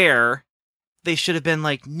is where they should have been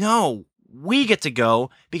like, no, we get to go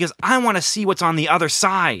because I want to see what's on the other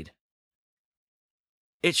side.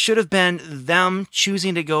 It should have been them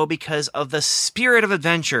choosing to go because of the spirit of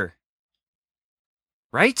adventure.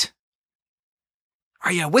 Right?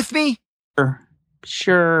 Are you with me?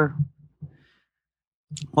 Sure.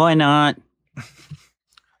 Why not?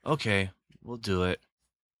 Okay, we'll do it.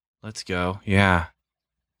 Let's go. Yeah.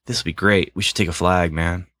 This will be great. We should take a flag,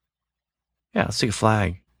 man. Yeah, let's take a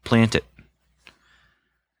flag. Plant it.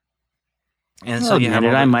 And so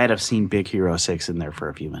I might have seen Big Hero 6 in there for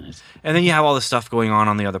a few minutes. And then you have all this stuff going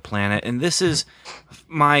on the other planet. And this is,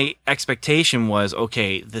 my expectation was,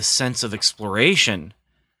 okay, this sense of exploration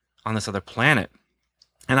on this other planet.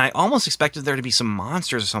 And I almost expected there to be some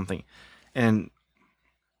monsters or something. And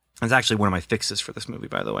that's actually one of my fixes for this movie,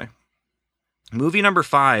 by the way. Movie number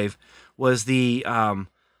 5 was the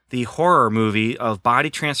horror movie of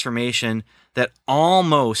body transformation that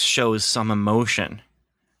almost shows some emotion.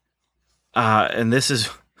 And this is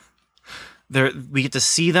we get to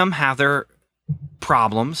see them have their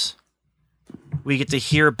problems. We get to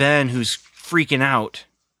hear Ben, who's freaking out,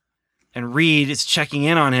 and Reed is checking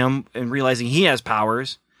in on him and realizing he has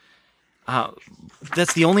powers.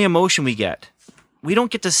 That's the only emotion we get. We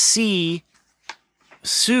don't get to see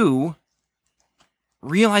Sue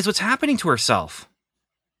realize what's happening to herself.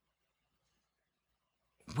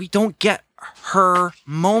 We don't get her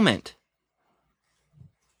moment.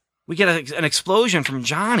 We get an explosion from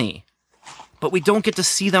Johnny, but we don't get to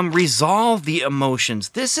see them resolve the emotions.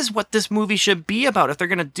 This is what this movie should be about. If they're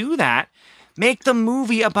going to do that, make the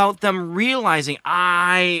movie about them realizing,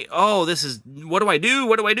 this is, what do I do?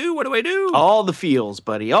 What do I do? What do I do? All the feels,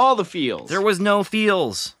 buddy. All the feels. There was no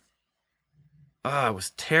feels. It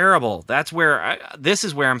was terrible. This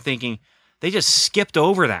is where I'm thinking they just skipped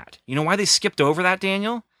over that. You know why they skipped over that,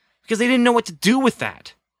 Daniel? Because they didn't know what to do with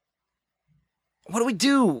that. What do we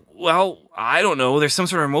do? Well, I don't know. There's some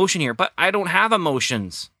sort of emotion here, but I don't have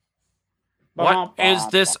emotions. What is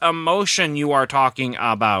this emotion you are talking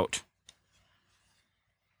about?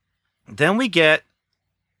 Then we get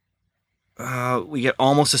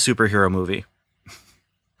almost a superhero movie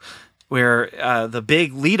where the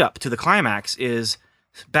big lead up to the climax is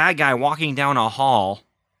bad guy walking down a hall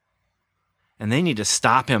and they need to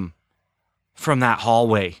stop him from that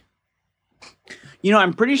hallway. You know,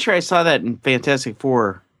 I'm pretty sure I saw that in Fantastic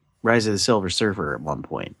Four, Rise of the Silver Surfer at one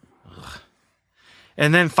point. Ugh.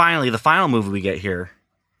 And then finally, the final movie we get here,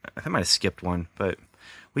 I might have skipped one, but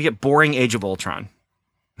we get boring Age of Ultron.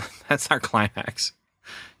 That's our climax.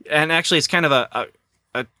 And actually, it's kind of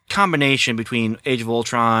a combination between Age of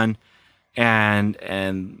Ultron and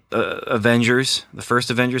Avengers, the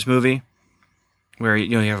first Avengers movie, where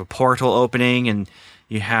you have a portal opening and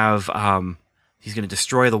you have he's going to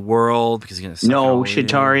destroy the world because he's going to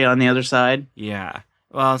Chitauri on the other side. Yeah.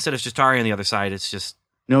 Well, instead of Chitauri on the other side, it's just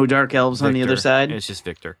no dark elves Victor on the other side. It's just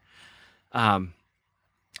Victor. And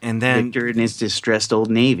then Victor and his distressed old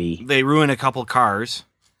navy. They ruin a couple cars.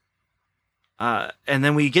 And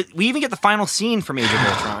then we even get the final scene from Age of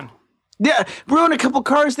Ultron. Yeah, ruin a couple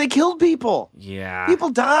cars. They killed people. Yeah, people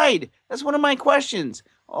died. That's one of my questions.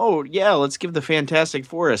 Oh yeah, let's give the Fantastic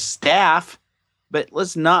Four a staff, but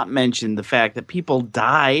let's not mention the fact that people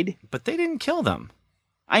died. But they didn't kill them.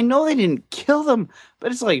 I know they didn't kill them,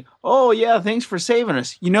 but it's like, oh yeah, thanks for saving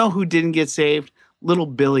us. You know who didn't get saved? Little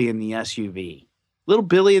Billy in the SUV. Little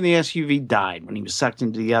Billy in the SUV died when he was sucked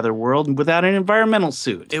into the other world without an environmental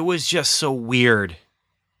suit. It was just so weird.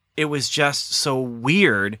 It was just so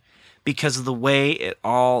weird because of the way it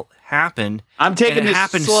all happened. I'm taking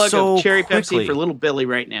this slug of cherry Pepsi for Little Billy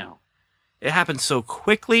right now. It happened so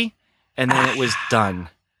quickly, and then it was done.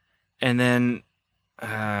 And then,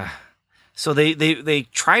 so they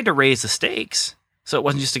tried to raise the stakes. So it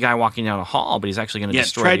wasn't just a guy walking down a hall, but he's actually going to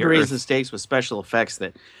destroy the Earth. Tried to raise the stakes with special effects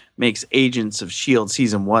that makes Agents of S.H.I.E.L.D.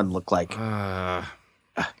 Season 1 look like...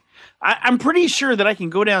 I'm pretty sure that I can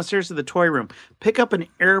go downstairs to the toy room, pick up an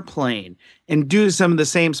airplane, and do some of the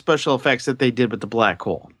same special effects that they did with the black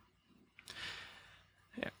hole.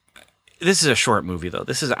 Yeah. This is a short movie, though.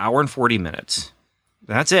 This is an hour and 40 minutes.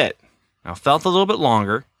 That's it. Now, it felt a little bit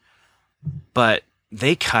longer, but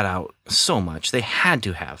they cut out so much. They had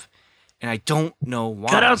to have. And I don't know why.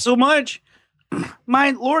 Cut out so much? My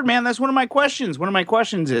Lord, man, that's one of my questions. One of my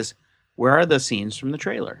questions is, where are the scenes from the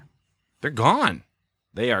trailer? They're gone.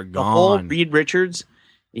 They are gone. The whole Reed Richards,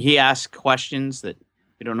 he asks questions that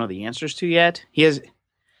we don't know the answers to yet.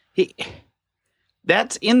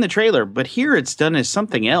 That's in the trailer, but here it's done as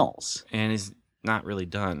something else. And is not really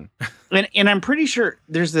done. and I'm pretty sure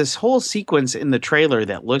there's this whole sequence in the trailer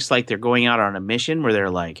that looks like they're going out on a mission where they're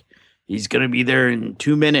like, he's going to be there in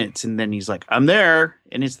 2 minutes. And then he's like, I'm there.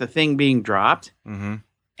 And it's the thing being dropped. Mm-hmm.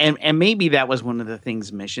 And maybe that was one of the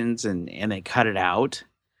thing's missions and they cut it out.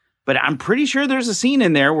 But I'm pretty sure there's a scene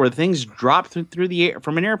in there where things drop through the air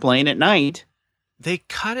from an airplane at night. They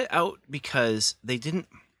cut it out because they didn't.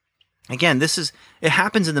 Again, it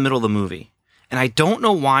happens in the middle of the movie. And I don't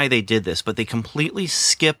know why they did this, but they completely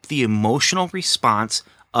skip the emotional response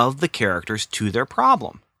of the characters to their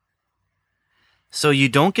problem. So you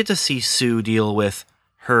don't get to see Sue deal with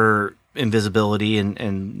her invisibility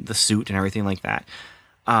and the suit and everything like that.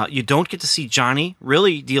 You don't get to see Johnny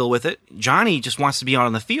really deal with it. Johnny just wants to be out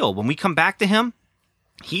on the field. When we come back to him,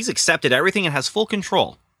 he's accepted everything and has full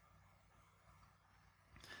control.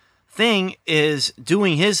 Thing is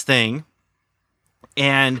doing his thing,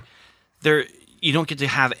 and you don't get to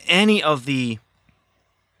have any of the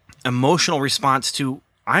emotional response to,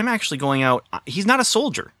 I'm actually going out. He's not a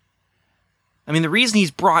soldier. I mean, the reason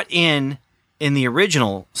he's brought in the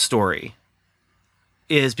original story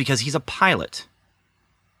is because he's a pilot.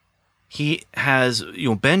 He has,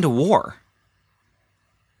 been to war.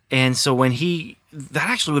 And so that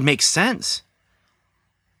actually would make sense.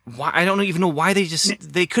 Why? I don't even know why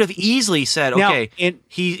they could have easily said, okay, now,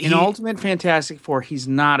 in Ultimate Fantastic Four, he's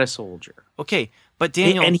not a soldier. Okay, but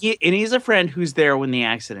Daniel, and he's a friend who's there when the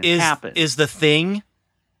accident happened. Is the Thing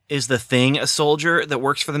a soldier that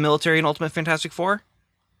works for the military in Ultimate Fantastic Four?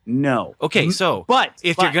 No. Okay, so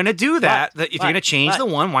if you're going to do that, if you're going to change the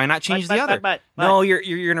one, why not change the other? No, you're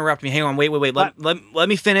interrupting me. Hang on, wait. Let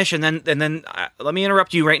me finish, and then let me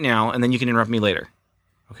interrupt you right now, and then you can interrupt me later.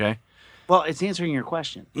 Okay. Well, it's answering your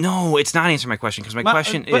question. No, it's not answering my question, because my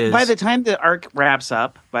question is... By the time the arc wraps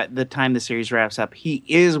up, by the time the series wraps up, he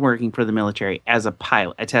is working for the military as a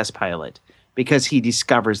pilot, a test pilot, because he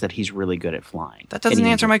discovers that he's really good at flying. That doesn't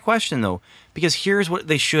answer my question, though, because here's what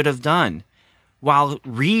they should have done. While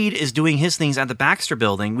Reed is doing his things at the Baxter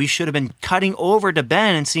Building, we should have been cutting over to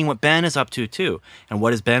Ben and seeing what Ben is up to, too. And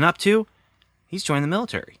what is Ben up to? He's joined the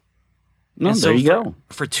military. No, there you go.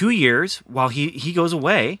 For 2 years, while he goes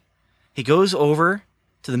away... He goes over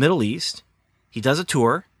to the Middle East. He does a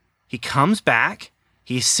tour. He comes back.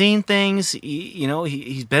 He's seen things.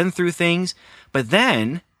 He's been through things. But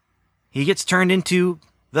then he gets turned into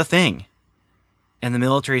the Thing. And the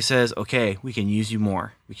military says, okay, we can use you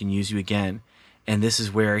more. We can use you again. And this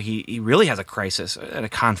is where he really has a crisis and a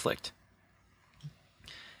conflict.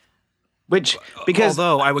 Because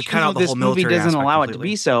although I would cut out the whole military movie doesn't allow completely. it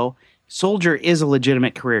to be so, soldier is a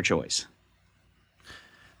legitimate career choice.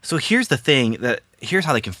 So here's the thing here's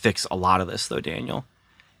how they can fix a lot of this, though, Daniel,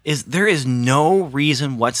 is there is no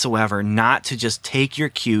reason whatsoever not to just take your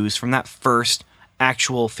cues from that first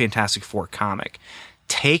actual Fantastic Four comic.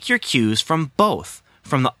 Take your cues from both,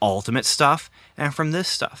 from the Ultimate stuff and from this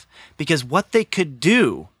stuff. Because what they could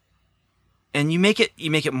do, and you make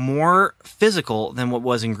it more physical than what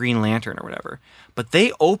was in Green Lantern or whatever, but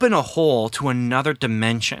they open a hole to another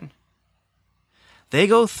dimension. They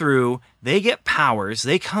go through, they get powers,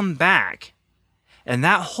 they come back, and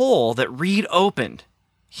that hole that Reed opened,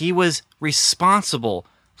 he was responsible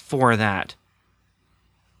for that.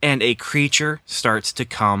 And a creature starts to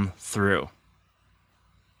come through.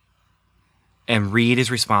 And Reed is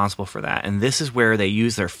responsible for that. And this is where they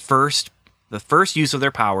use the first use of their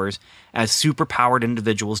powers as superpowered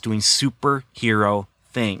individuals doing superhero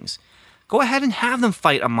things. Go ahead and have them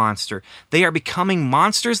fight a monster. They are becoming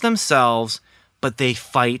monsters themselves, but they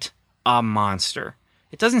fight a monster.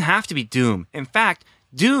 It doesn't have to be Doom. In fact,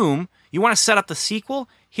 Doom, you want to set up the sequel?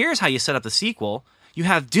 Here's how you set up the sequel. You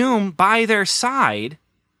have Doom by their side.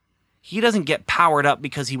 He doesn't get powered up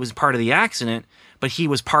because he was part of the accident, but he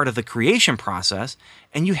was part of the creation process.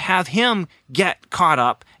 And you have him get caught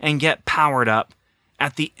up and get powered up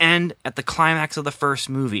at the end, at the climax of the first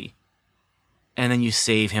movie. And then you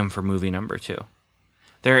save him for movie number 2.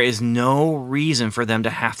 There is no reason for them to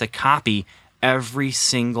have to copy every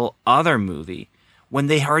single other movie when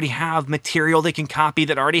they already have material they can copy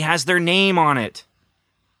that already has their name on it.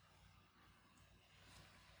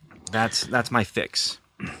 That's my fix.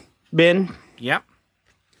 Ben? Yep.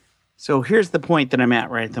 So here's the point that I'm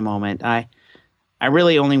at right at the moment. I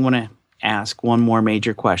really only want to ask one more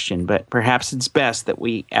major question, but perhaps it's best that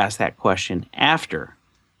we ask that question after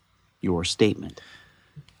your statement.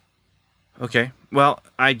 Okay. Well,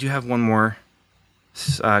 I do have one more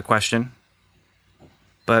question.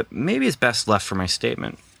 But maybe it's best left for my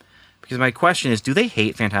statement. Because my question is, do they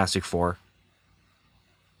hate Fantastic Four?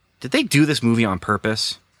 Did they do this movie on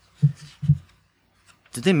purpose?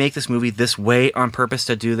 Did they make this movie this way on purpose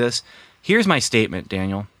to do this? Here's my statement,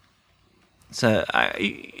 Daniel.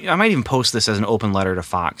 I might even post this as an open letter to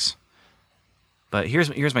Fox. But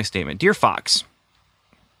here's my statement. Dear Fox,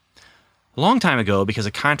 a long time ago, because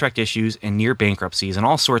of contract issues and near bankruptcies and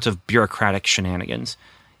all sorts of bureaucratic shenanigans,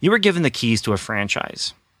 you were given the keys to a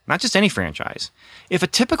franchise. not just any franchise. If a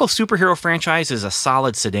typical superhero franchise is a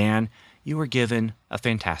solid sedan, you were given a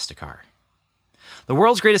fantastic car. The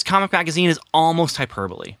world's greatest comic magazine is almost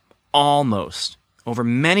hyperbole. Almost. Over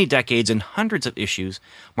many decades and hundreds of issues,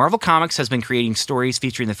 Marvel Comics has been creating stories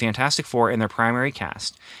featuring the Fantastic Four and their primary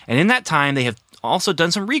cast. And in that time, they have also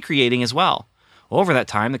done some recreating as well. Over that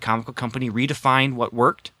time, the comic book company redefined what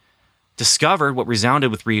worked, discovered what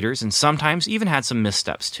resounded with readers, and sometimes even had some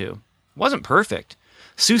missteps too. It wasn't perfect.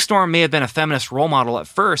 Sue Storm may have been a feminist role model at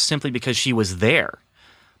first simply because she was there.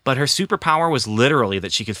 But her superpower was literally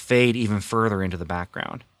that she could fade even further into the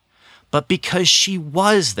background. But because she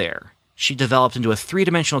was there, she developed into a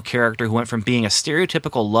three-dimensional character who went from being a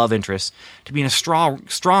stereotypical love interest to being a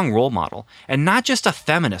strong role model, and not just a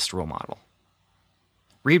feminist role model.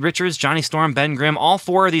 Reed Richards, Johnny Storm, Ben Grimm, all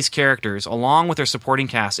four of these characters, along with their supporting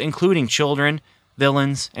cast, including children,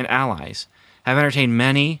 villains, and allies, have entertained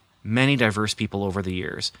many, many diverse people over the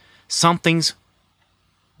years. Something's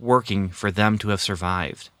working for them to have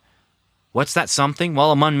survived. What's that something?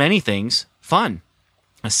 Well, among many things, fun.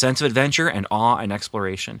 A sense of adventure and awe and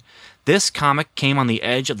exploration. This comic came on the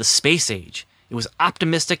edge of the space age. It was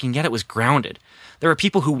optimistic and yet it was grounded. There were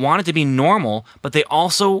people who wanted to be normal, but they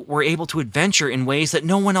also were able to adventure in ways that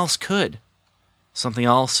no one else could. Something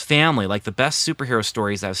else, family, like the best superhero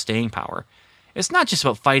stories that have staying power. It's not just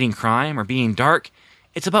about fighting crime or being dark,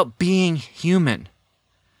 it's about being human.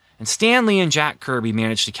 And Stan Lee and Jack Kirby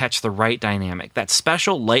managed to catch the right dynamic, that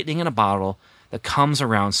special lightning in a bottle that comes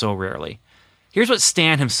around so rarely. Here's what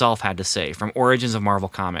Stan himself had to say from Origins of Marvel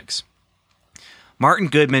Comics. Martin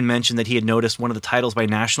Goodman mentioned that he had noticed one of the titles by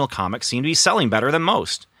National Comics seemed to be selling better than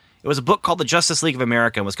most. It was a book called The Justice League of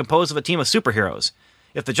America and was composed of a team of superheroes.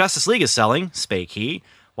 If the Justice League is selling, spake he,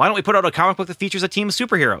 why don't we put out a comic book that features a team of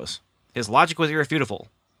superheroes? His logic was irrefutable.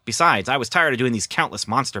 Besides, I was tired of doing these countless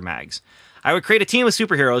monster mags. I would create a team of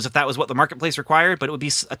superheroes if that was what the marketplace required, but it would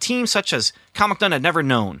be a team such as Comicdom had never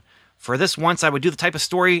known. For this once, I would do the type of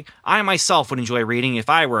story I myself would enjoy reading if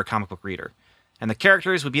I were a comic book reader. And the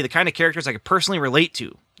characters would be the kind of characters I could personally relate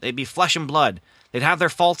to. They'd be flesh and blood. They'd have their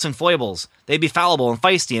faults and foibles. They'd be fallible and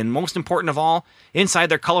feisty, and most important of all, inside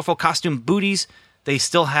their colorful costume booties, they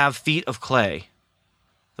still have feet of clay.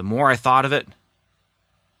 The more I thought of it,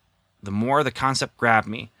 the more the concept grabbed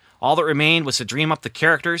me. All that remained was to dream up the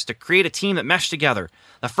characters, to create a team that meshed together.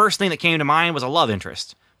 The first thing that came to mind was a love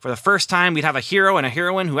interest. For the first time, we'd have a hero and a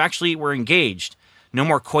heroine who actually were engaged. No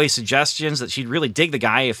more coy suggestions that she'd really dig the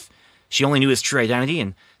guy if she only knew his true identity.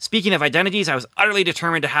 And speaking of identities, I was utterly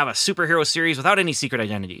determined to have a superhero series without any secret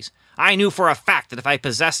identities. I knew for a fact that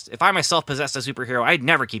if I myself possessed a superhero, I'd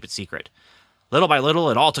never keep it secret. Little by little,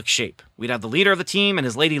 it all took shape. We'd have the leader of the team and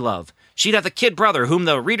his lady love. She'd have the kid brother whom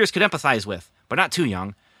the readers could empathize with, but not too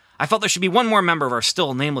young. I felt there should be one more member of our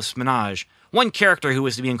still nameless menage. One character who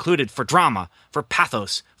was to be included for drama, for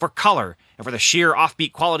pathos, for color, and for the sheer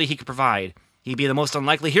offbeat quality he could provide. He'd be the most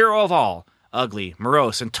unlikely hero of all. Ugly,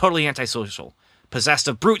 morose, and totally antisocial. Possessed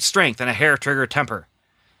of brute strength and a hair-trigger temper.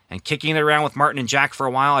 And kicking it around with Martin and Jack for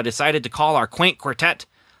a while, I decided to call our quaint quartet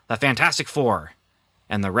the Fantastic Four.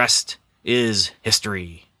 And the rest is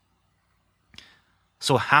history.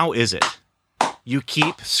 So how is it you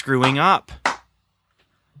keep screwing up?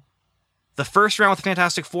 The first round with the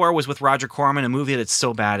Fantastic Four was with Roger Corman, a movie that's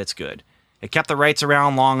so bad it's good. It kept the rights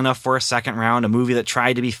around long enough for a second round, a movie that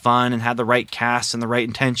tried to be fun and had the right cast and the right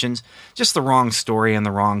intentions, just the wrong story and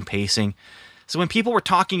the wrong pacing. So when people were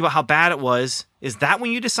talking about how bad it was, is that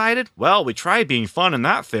when you decided, well, we tried being fun and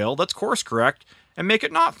that failed, let's course correct and make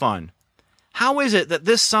it not fun? How is it that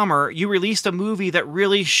this summer you released a movie that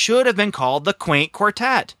really should have been called The Quaint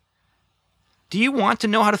Quartet? Do you want to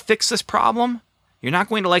know how to fix this problem? You're not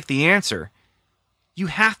going to like the answer. You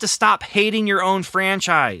have to stop hating your own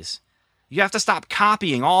franchise. You have to stop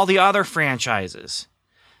copying all the other franchises.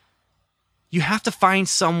 You have to find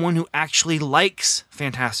someone who actually likes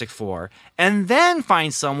Fantastic Four, and then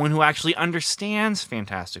find someone who actually understands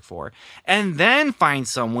Fantastic Four, and then find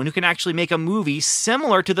someone who can actually make a movie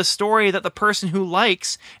similar to the story that the person who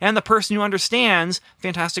likes and the person who understands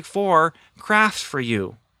Fantastic Four craft for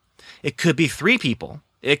you. It could be 3 people.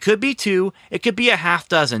 It could be 2, it could be a half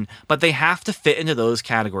dozen, but they have to fit into those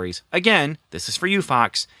categories. Again, this is for you,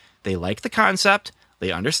 Fox. They like the concept,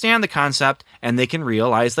 they understand the concept, and they can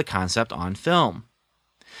realize the concept on film.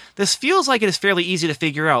 This feels like it is fairly easy to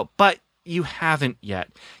figure out, but you haven't yet.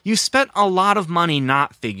 You spent a lot of money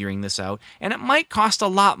not figuring this out, and it might cost a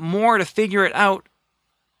lot more to figure it out,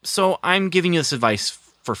 so I'm giving you this advice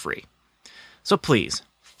for free. So please,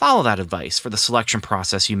 follow that advice for the selection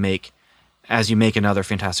process you make as you make another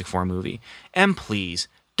Fantastic Four movie. And please,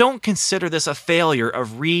 don't consider this a failure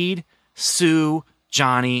of Reed, Sue,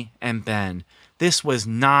 Johnny, and Ben. This was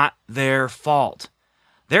not their fault.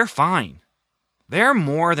 They're fine. They're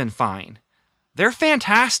more than fine. They're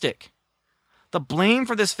fantastic. The blame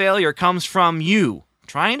for this failure comes from you,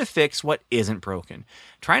 trying to fix what isn't broken,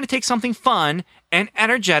 trying to take something fun and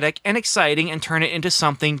energetic and exciting and turn it into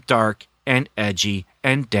something dark and edgy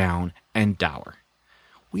and down and dour.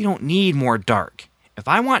 We don't need more dark. If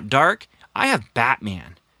I want dark, I have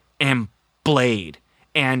Batman and Blade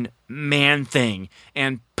and Man-Thing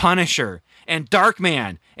and Punisher and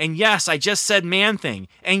Darkman. And yes, I just said Man-Thing.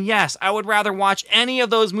 And yes, I would rather watch any of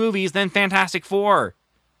those movies than Fantastic Four.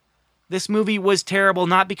 This movie was terrible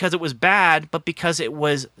not because it was bad, but because it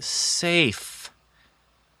was safe.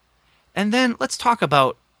 And then let's talk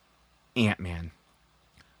about Ant-Man.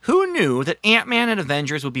 Who knew that Ant-Man and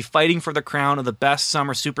Avengers would be fighting for the crown of the best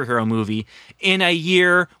summer superhero movie in a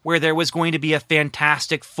year where there was going to be a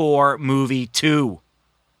Fantastic Four movie too?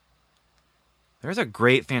 There's a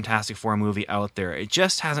great Fantastic Four movie out there. It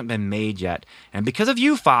just hasn't been made yet. And because of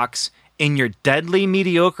you, Fox, in your deadly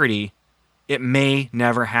mediocrity, it may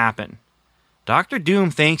never happen. Dr. Doom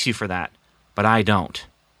thanks you for that, but I don't.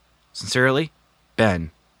 Sincerely, Ben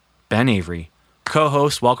Avery,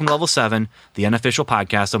 co-host Welcome to Level 7, the unofficial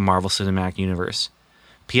podcast of Marvel Cinematic Universe.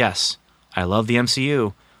 P.S. I love the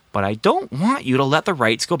MCU, but I don't want you to let the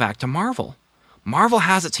rights go back to Marvel. Marvel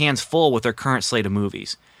has its hands full with their current slate of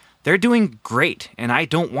movies. They're doing great, and I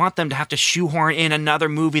don't want them to have to shoehorn in another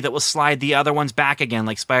movie that will slide the other ones back again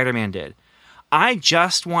like Spider-Man did. I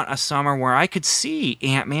just want a summer where I could see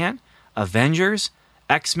Ant-Man, Avengers,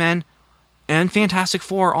 X-Men, and Fantastic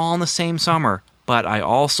Four all in the same summer, but I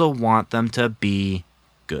also want them to be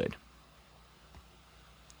good.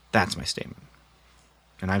 That's my statement.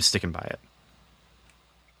 And I'm sticking by it.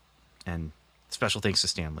 And special thanks to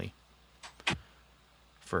Stan Lee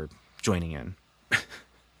for joining in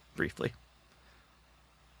briefly.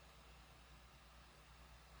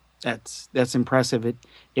 That's impressive.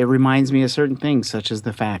 It reminds me of certain things, such as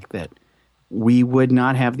the fact that we would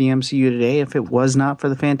not have the MCU today if it was not for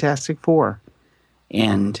the Fantastic Four,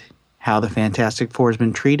 and how the Fantastic Four has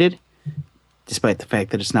been treated, despite the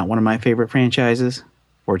fact that it's not one of my favorite franchises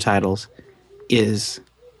or titles, is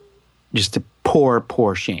just a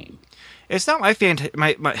poor shame. It's not it's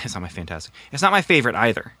not my fantastic. It's not my favorite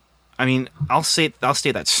either. I mean, I'll state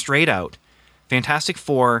that straight out. Fantastic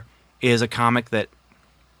Four is a comic that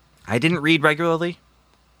I didn't read regularly.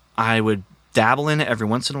 I would dabble in it every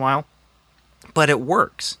once in a while, but it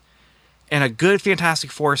works. And a good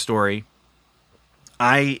Fantastic Four story,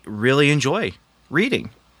 I really enjoy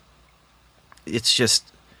reading. It's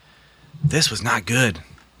just, this was not good.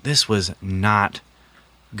 This was not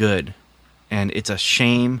good. And it's a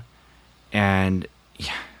shame. And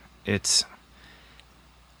yeah, it's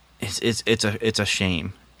a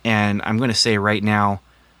shame. And I'm going to say right now,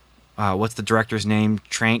 what's the director's name?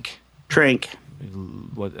 Trank.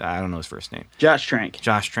 What, I don't know his first name. Josh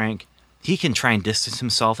Trank. He can try and distance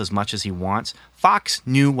himself as much as he wants. Fox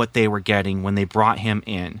knew what they were getting when they brought him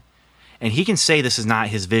in. And he can say this is not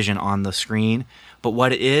his vision on the screen, but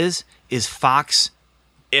what it is Fox,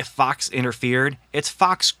 if Fox interfered, it's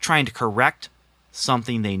Fox trying to correct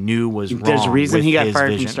something they knew was wrong. There's a reason he got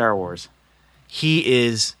fired vision. from Star Wars. He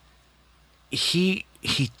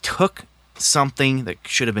took something that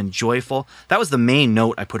should have been joyful. That was the main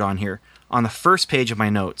note I put on here. On the first page of my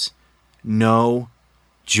notes, no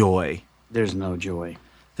joy. There's no joy.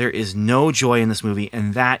 There is no joy in this movie,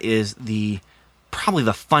 and that is probably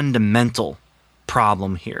the fundamental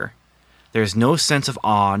problem here. There's no sense of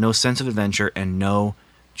awe, no sense of adventure, and no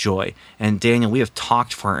joy. And Daniel, we have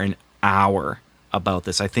talked for an hour about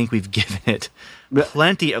this. I think we've given it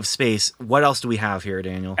plenty of space. What else do we have here,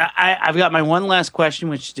 Daniel? I've got my one last question,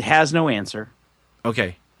 which has no answer.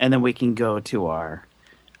 Okay. And then we can go to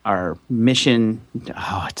our mission.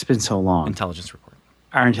 Oh, it's been so long. Intelligence report.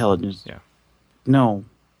 Our intelligence. Yeah. No.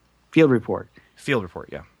 Field report. Field report,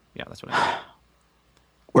 yeah. Yeah, that's what I meant.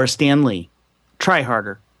 Where Stan Lee, try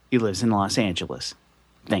harder. He lives in Los Angeles.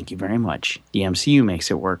 Thank you very much. The MCU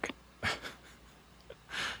makes it work.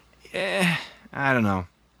 I don't know.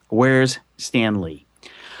 Where's Stan Lee?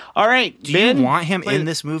 All right, do you want him in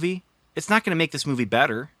this movie? It's not going to make this movie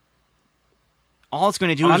better. All it's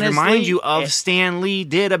going to do is remind you of Stan Lee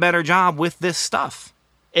did a better job with this stuff.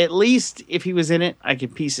 At least if he was in it, I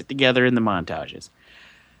could piece it together in the montages.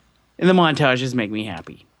 And the montages make me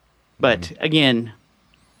happy. But again,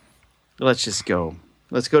 let's just go.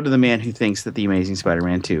 Let's go to the man who thinks that The Amazing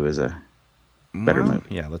Spider-Man 2 is a better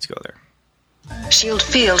movie. Yeah, let's go there. Shield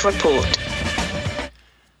Field Report.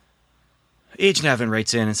 Agent Evan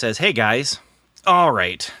writes in and says, "Hey guys, all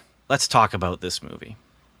right, let's talk about this movie.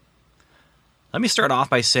 Let me start off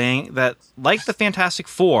by saying that, like the Fantastic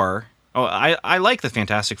Four, I like the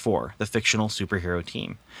Fantastic Four, the fictional superhero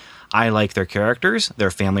team. I like their characters,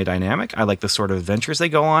 their family dynamic. I like the sort of adventures they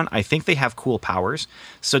go on. I think they have cool powers.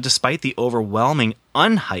 So despite the overwhelming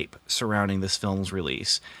unhype surrounding this film's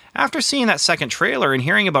release, after seeing that second trailer and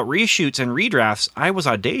hearing about reshoots and redrafts, I was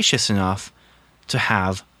audacious enough to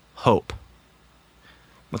have hope.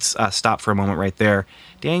 Let's stop for a moment right there.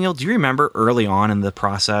 Daniel, do you remember early on in the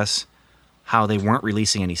process how they weren't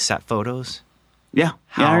releasing any set photos? Yeah,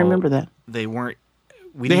 I remember that. They weren't.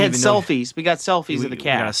 They had selfies. We got selfies of the cast. We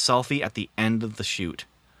cast. got a selfie at the end of the shoot.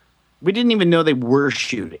 We didn't even know they were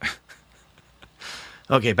shooting.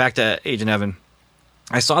 Okay, back to Agent Evan.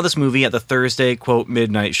 I saw this movie at the Thursday, quote,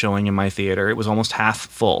 midnight showing in my theater. It was almost half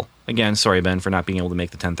full. Again, sorry, Ben, for not being able to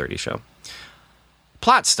make the 10:30 show.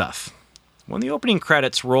 Plot stuff. When the opening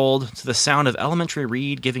credits rolled to the sound of Elementary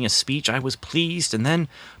Reed giving a speech, I was pleased, and then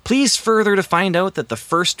pleased further to find out that the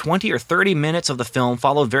first 20 or 30 minutes of the film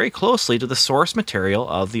followed very closely to the source material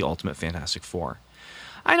of the Ultimate Fantastic Four.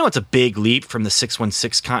 I know it's a big leap from the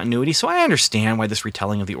 616 continuity, so I understand why this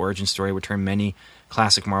retelling of the origin story would turn many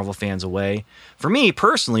classic Marvel fans away. For me,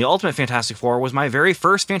 personally, Ultimate Fantastic Four was my very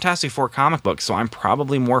first Fantastic Four comic book, so I'm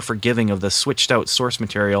probably more forgiving of the switched out source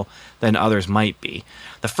material than others might be.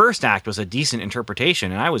 The first act was a decent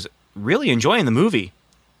interpretation, and I was really enjoying the movie.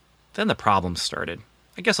 Then the problems started.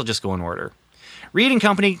 I guess I'll just go in order. Reed and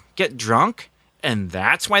company get drunk, and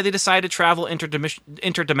that's why they decide to travel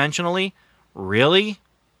interdimensionally? Really?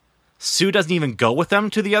 Sue doesn't even go with them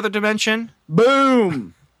to the other dimension?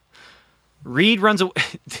 Boom! Reed runs away.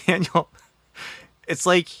 Daniel, it's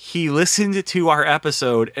like he listened to our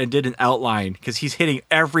episode and did an outline because he's hitting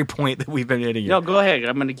every point that we've been hitting. No, go ahead.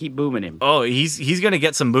 I'm going to keep booming him. Oh, he's going to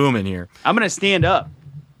get some booming here. I'm going to stand up.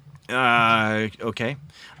 Okay.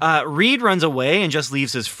 Reed runs away and just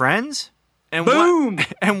leaves his friends. And Boom!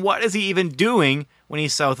 What is he even doing when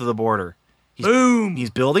he's south of the border? Boom! He's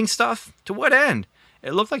building stuff? To what end?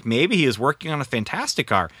 It looked like maybe he was working on a Fantastic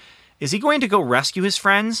car. Is he going to go rescue his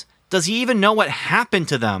friends? Does he even know what happened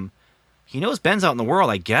to them? He knows Ben's out in the world,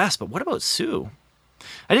 I guess, but what about Sue?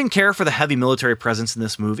 I didn't care for the heavy military presence in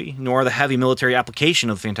this movie, nor the heavy military application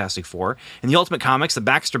of the Fantastic Four. In the Ultimate Comics, the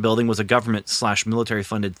Baxter Building was a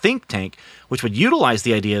government/military-funded think tank, which would utilize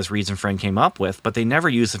the ideas Reed and friend came up with, but they never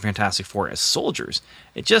used the Fantastic Four as soldiers.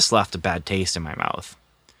 It just left a bad taste in my mouth.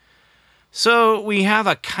 So we have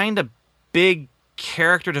a kind of big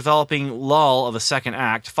character developing lull of a second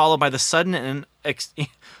act, followed by the sudden and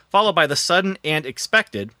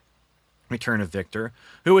expected return of Victor,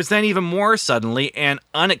 who is then even more suddenly and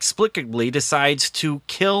inexplicably decides to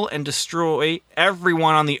kill and destroy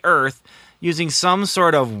everyone on the Earth using some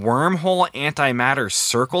sort of wormhole antimatter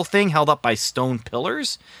circle thing held up by stone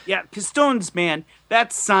pillars. Yeah, because stones, man,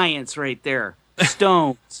 that's science right there.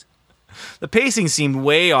 Stones. The pacing seemed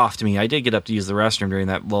way off to me. I did get up to use the restroom during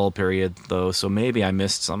that lull period, though, so maybe I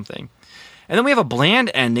missed something. And then we have a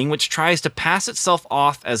bland ending which tries to pass itself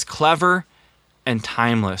off as clever and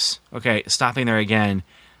timeless. Okay, stopping there again.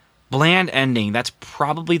 Bland ending, that's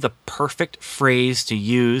probably the perfect phrase to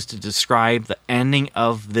use to describe the ending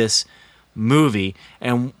of this movie.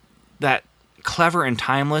 And that clever and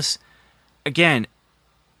timeless, again,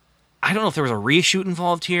 I don't know if there was a reshoot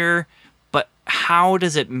involved here, but how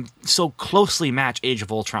does it so closely match Age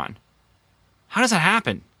of Ultron? How does that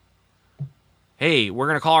happen? Hey, we're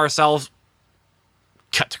going to call ourselves...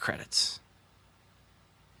 Cut to credits.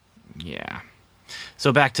 Yeah.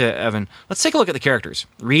 So back to Evan. Let's take a look at the characters.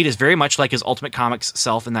 Reed is very much like his Ultimate Comics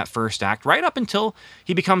self in that first act, right up until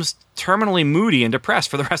he becomes terminally moody and depressed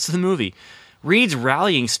for the rest of the movie. Reed's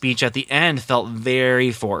rallying speech at the end felt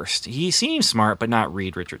very forced. He seems smart, but not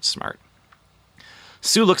Reed Richards smart.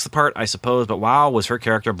 Sue looks the part, I suppose, but wow, was her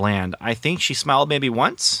character bland. I think she smiled maybe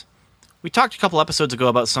once. We talked a couple episodes ago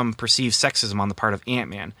about some perceived sexism on the part of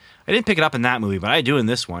Ant-Man. I didn't pick it up in that movie, but I do in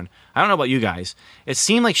this one. I don't know about you guys. It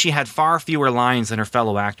seemed like she had far fewer lines than her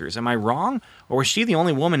fellow actors. Am I wrong? Or was she the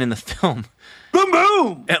only woman in the film? Boom,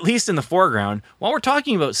 boom! At least in the foreground. While we're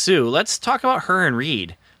talking about Sue, let's talk about her and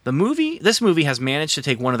Reed. This movie has managed to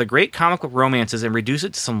take one of the great comic book romances and reduce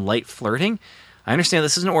it to some light flirting. I understand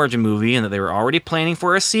this is an origin movie and that they were already planning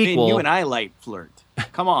for a sequel. You and I light flirt.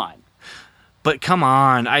 Come on. But come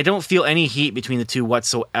on, I don't feel any heat between the two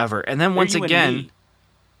whatsoever. And then once again...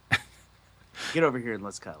 Get over here and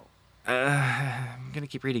let's cuddle. I'm going to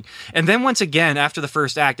keep reading. And then once again, after the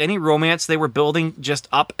first act, any romance they were building just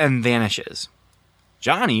up and vanishes.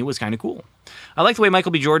 Johnny was kind of cool. I like the way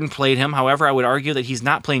Michael B. Jordan played him. However, I would argue that he's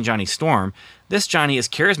not playing Johnny Storm. This Johnny is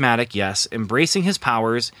charismatic, yes, embracing his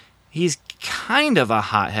powers. He's kind of a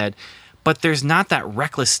hothead, but there's not that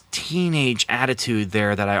reckless teenage attitude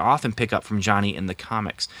there that I often pick up from Johnny in the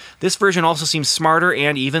comics. This version also seems smarter,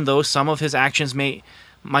 and even though some of his actions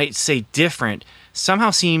might say different,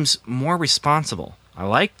 somehow seems more responsible. I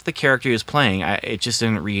liked the character he was playing. It just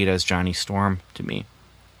didn't read as Johnny Storm to me.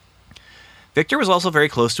 Victor was also very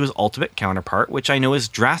close to his Ultimate counterpart, which I know is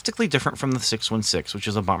drastically different from the 616, which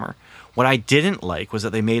is a bummer. What I didn't like was that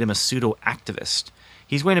they made him a pseudo-activist.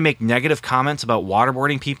 He's going to make negative comments about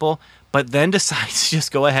waterboarding people, but then decides to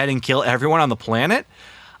just go ahead and kill everyone on the planet?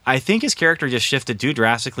 I think his character just shifted too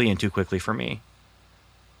drastically and too quickly for me.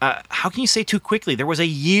 How can you say too quickly? There was a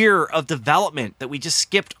year of development that we just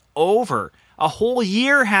skipped over. A whole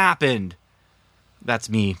year happened. That's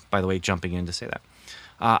me, by the way, jumping in to say that.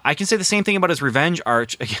 I can say the same thing about his revenge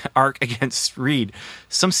arc against Reed.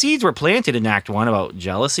 Some seeds were planted in Act 1 about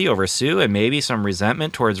jealousy over Sue and maybe some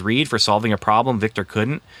resentment towards Reed for solving a problem Victor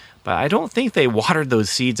couldn't, but I don't think they watered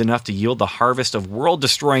those seeds enough to yield the harvest of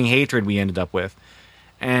world-destroying hatred we ended up with.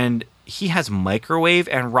 And he has microwave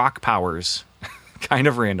and rock powers. Kind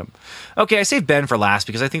of random. Okay, I saved Ben for last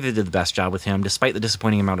because I think they did the best job with him, despite the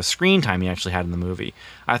disappointing amount of screen time he actually had in the movie.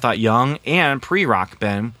 I thought young and pre-rock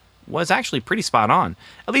Ben was actually pretty spot on,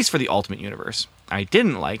 at least for the Ultimate Universe. I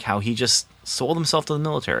didn't like how he just sold himself to the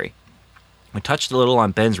military. We touched a little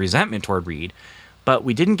on Ben's resentment toward Reed, but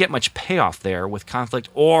we didn't get much payoff there with conflict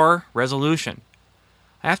or resolution.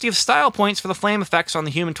 I have to give style points for the flame effects on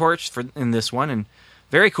the Human Torch in this one, and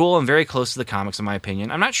very cool and very close to the comics in my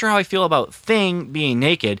opinion. I'm not sure how I feel about Thing being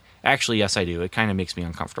naked. Actually, yes I do. It kind of makes me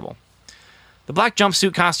uncomfortable. The black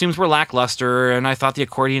jumpsuit costumes were lackluster, and I thought the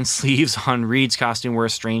accordion sleeves on Reed's costume were a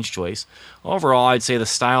strange choice. Overall, I'd say the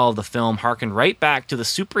style of the film harkened right back to the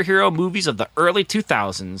superhero movies of the early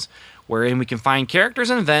 2000s, wherein we can find characters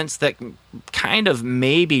and events that kind of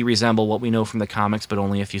maybe resemble what we know from the comics, but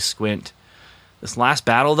only if you squint. This last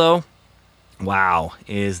battle, though, wow,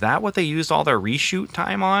 is that what they used all their reshoot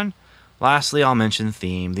time on? Lastly, I'll mention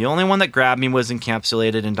theme. The only one that grabbed me was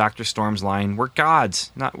encapsulated in Dr. Storm's line, "We're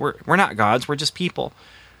gods. We're not gods, we're just people."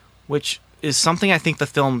 Which is something I think the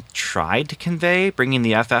film tried to convey, bringing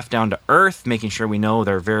the FF down to earth, making sure we know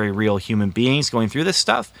they're very real human beings going through this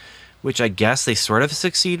stuff, which I guess they sort of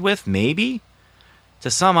succeed with, maybe?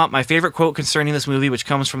 To sum up, my favorite quote concerning this movie, which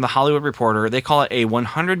comes from The Hollywood Reporter, they call it a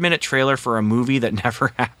 100-minute trailer for a movie that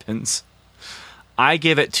never happens. I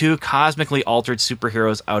give it 2 cosmically altered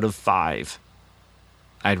superheroes out of 5.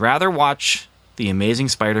 I'd rather watch The Amazing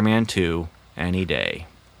Spider-Man 2 any day.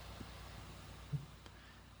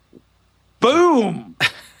 Boom!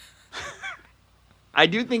 I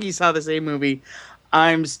do think he saw the same movie.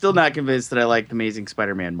 I'm still not convinced that I like The Amazing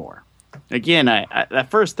Spider-Man more. Again,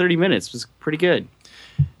 that first 30 minutes was pretty good.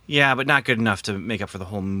 Yeah, but not good enough to make up for the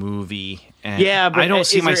whole movie. And yeah, but I don't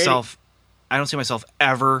see myself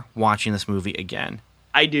ever watching this movie again.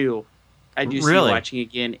 I do Really? see watching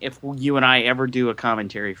again if you and I ever do a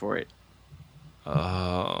commentary for it.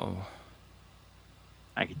 Oh.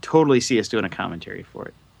 I could totally see us doing a commentary for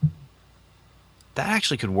it. That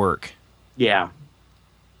actually could work. Yeah.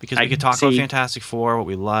 Because we could talk about Fantastic Four, what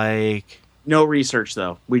we like. No research,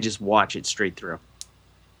 though. We just watch it straight through.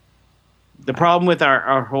 The problem with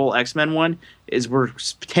our whole X-Men one is we're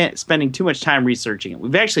spending too much time researching it.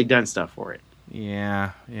 We've actually done stuff for it.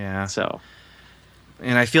 Yeah. So,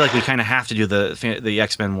 and I feel like we kind of have to do the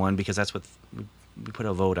X-Men one because that's what we put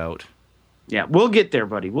a vote out. Yeah, we'll get there,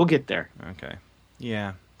 buddy. We'll get there. Okay.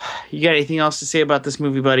 Yeah. You got anything else to say about this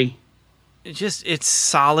movie, buddy? It's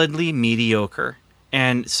solidly mediocre.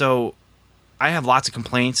 And so I have lots of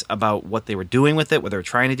complaints about what they were doing with it, what they were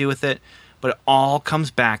trying to do with it, but it all comes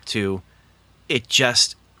back to it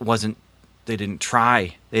just wasn't. They didn't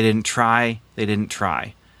try. They didn't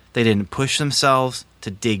push themselves to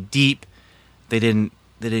dig deep. They didn't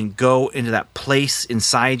go into that place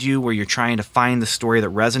inside you where you're trying to find the story that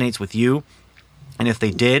resonates with you. And if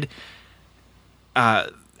they did,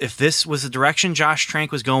 if this was the direction Josh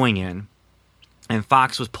Trank was going in and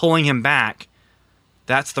Fox was pulling him back,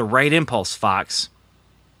 that's the right impulse, Fox.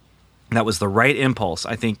 That was the right impulse.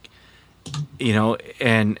 I think,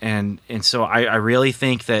 and so I really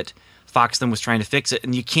think that Fox then was trying to fix it,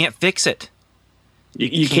 and you can't fix it.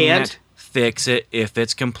 You can't fix it if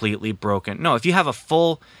it's completely broken. No, if you have a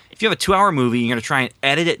 2-hour movie, you're going to try and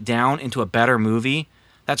edit it down into a better movie,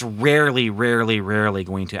 that's rarely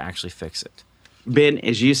going to actually fix it. Ben,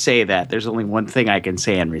 as you say that, there's only one thing I can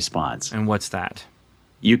say in response. And what's that?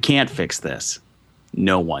 You can't fix this.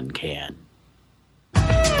 No one can.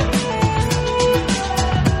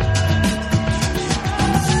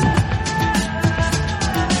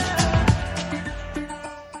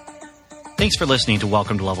 Thanks for listening to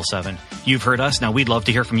Welcome to Level 7. You've heard us, now we'd love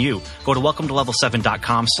to hear from you. Go to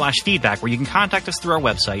welcometolevel7.com/feedback where you can contact us through our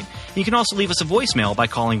website. You can also leave us a voicemail by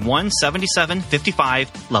calling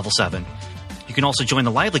 1-77-55-Level-7. You can also join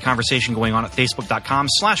the lively conversation going on at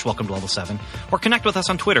facebook.com/welcome to level 7 or connect with us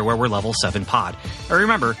on Twitter where we're Level 7 Pod. Or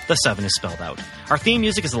remember, the 7 is spelled out. Our theme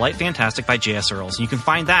music is The Light Fantastic by J.S. Earls, and you can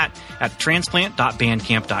find that at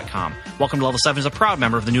transplant.bandcamp.com. Welcome to Level 7 is a proud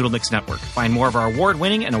member of the Noodle Mix Network. Find more of our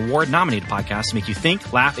award-winning and award-nominated podcasts to make you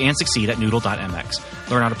think, laugh, and succeed at noodle.mx.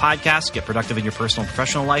 Learn how to podcast, get productive in your personal and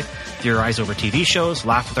professional life, theorize over TV shows,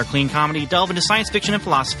 laugh with our clean comedy, delve into science fiction and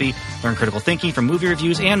philosophy, learn critical thinking from movie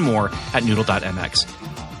reviews, and more at noodle.mx.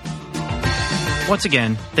 Once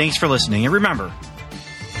again, thanks for listening, and remember,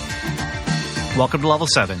 welcome to Level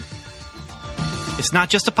 7. It's not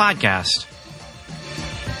just a podcast.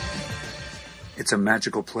 It's a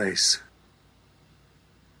magical place.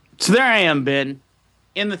 So there I am, Ben,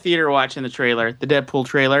 in the theater watching the trailer, the Deadpool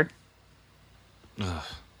trailer. Ugh.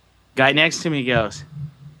 Guy next to me goes,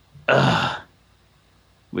 "Ugh,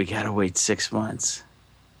 we gotta wait 6 months."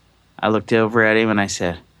 I looked over at him and I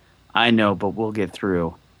said, "I know, but we'll get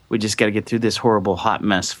through. We just gotta get through this horrible hot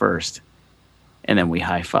mess first." And then we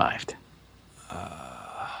high-fived.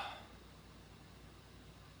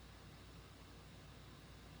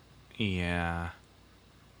 Yeah.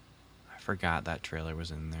 I forgot that trailer was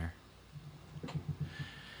in there.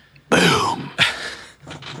 Boom.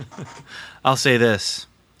 I'll say this.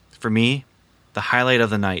 For me, the highlight of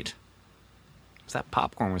the night was that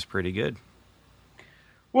popcorn was pretty good.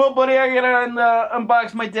 Well, buddy, I gotta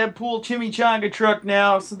unbox my Deadpool chimichanga truck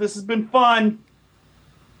now, so this has been fun.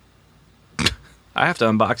 I have to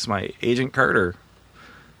unbox my Agent Carter.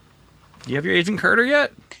 Do you have your Agent Carter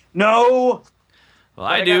yet? No. Well,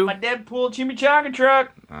 I do. Got my Deadpool chimichanga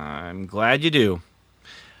truck. I'm glad you do.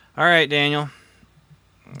 All right, Daniel.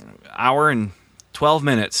 Hour and 12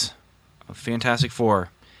 minutes of Fantastic Four.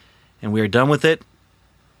 And we are done with it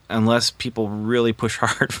unless people really push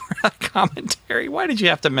hard for that commentary. Why did you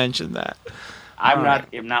have to mention that? I'm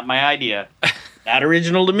not my idea. Not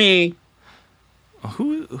original to me.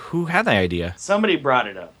 Who had the idea? Somebody brought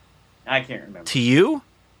it up. I can't remember. To you?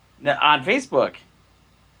 No, on Facebook.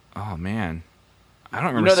 Oh, man. I don't You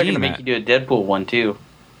remember know they're seeing going to that. make you do a Deadpool one, too.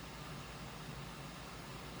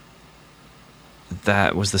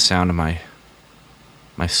 That was the sound of my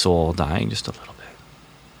soul dying just a little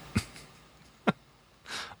bit.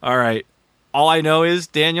 All right. All I know is,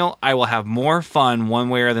 Daniel, I will have more fun one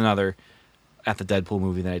way or another at the Deadpool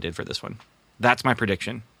movie than I did for this one. That's my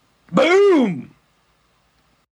prediction. Boom!